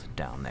build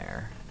down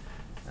there.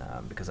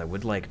 Because I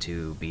would like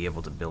to be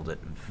able to build it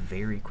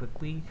very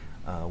quickly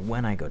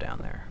when I go down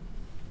there.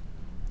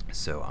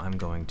 So I'm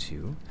going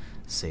to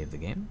save the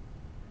game.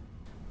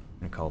 I'm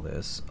going to call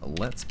this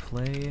Let's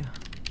Play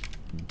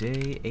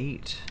Day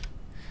 8.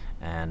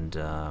 And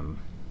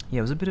yeah,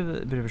 it was a bit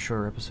of a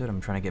shorter episode.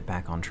 I'm trying to get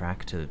back on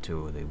track to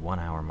the 1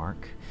 hour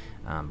mark.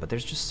 But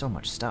there's just so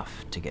much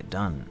stuff to get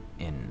done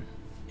in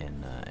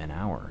an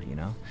hour, you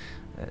know,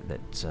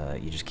 that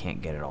you just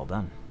can't get it all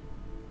done.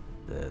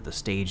 The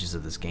stages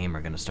of this game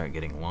are going to start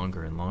getting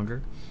longer and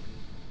longer,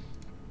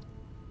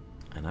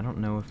 and I don't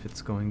know if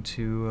it's going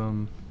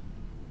to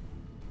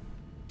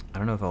I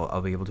don't know if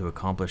I'll be able to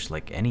accomplish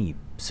like any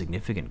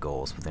significant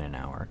goals within an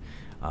hour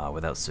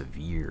without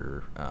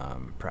severe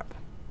prep.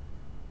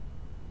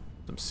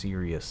 Some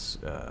serious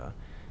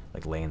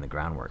like laying the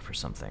groundwork for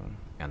something,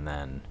 and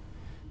then,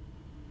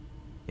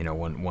 you know,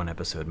 one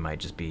episode might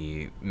just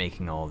be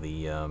making all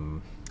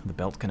the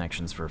belt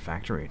connections for a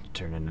factory to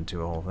turn it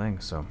into a whole thing.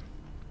 So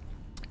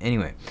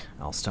anyway,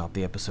 I'll stop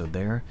the episode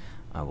there.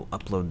 I will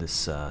upload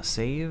this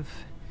save,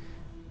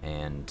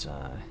 and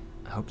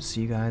I hope to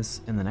see you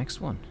guys in the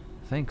next one.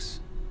 Thanks.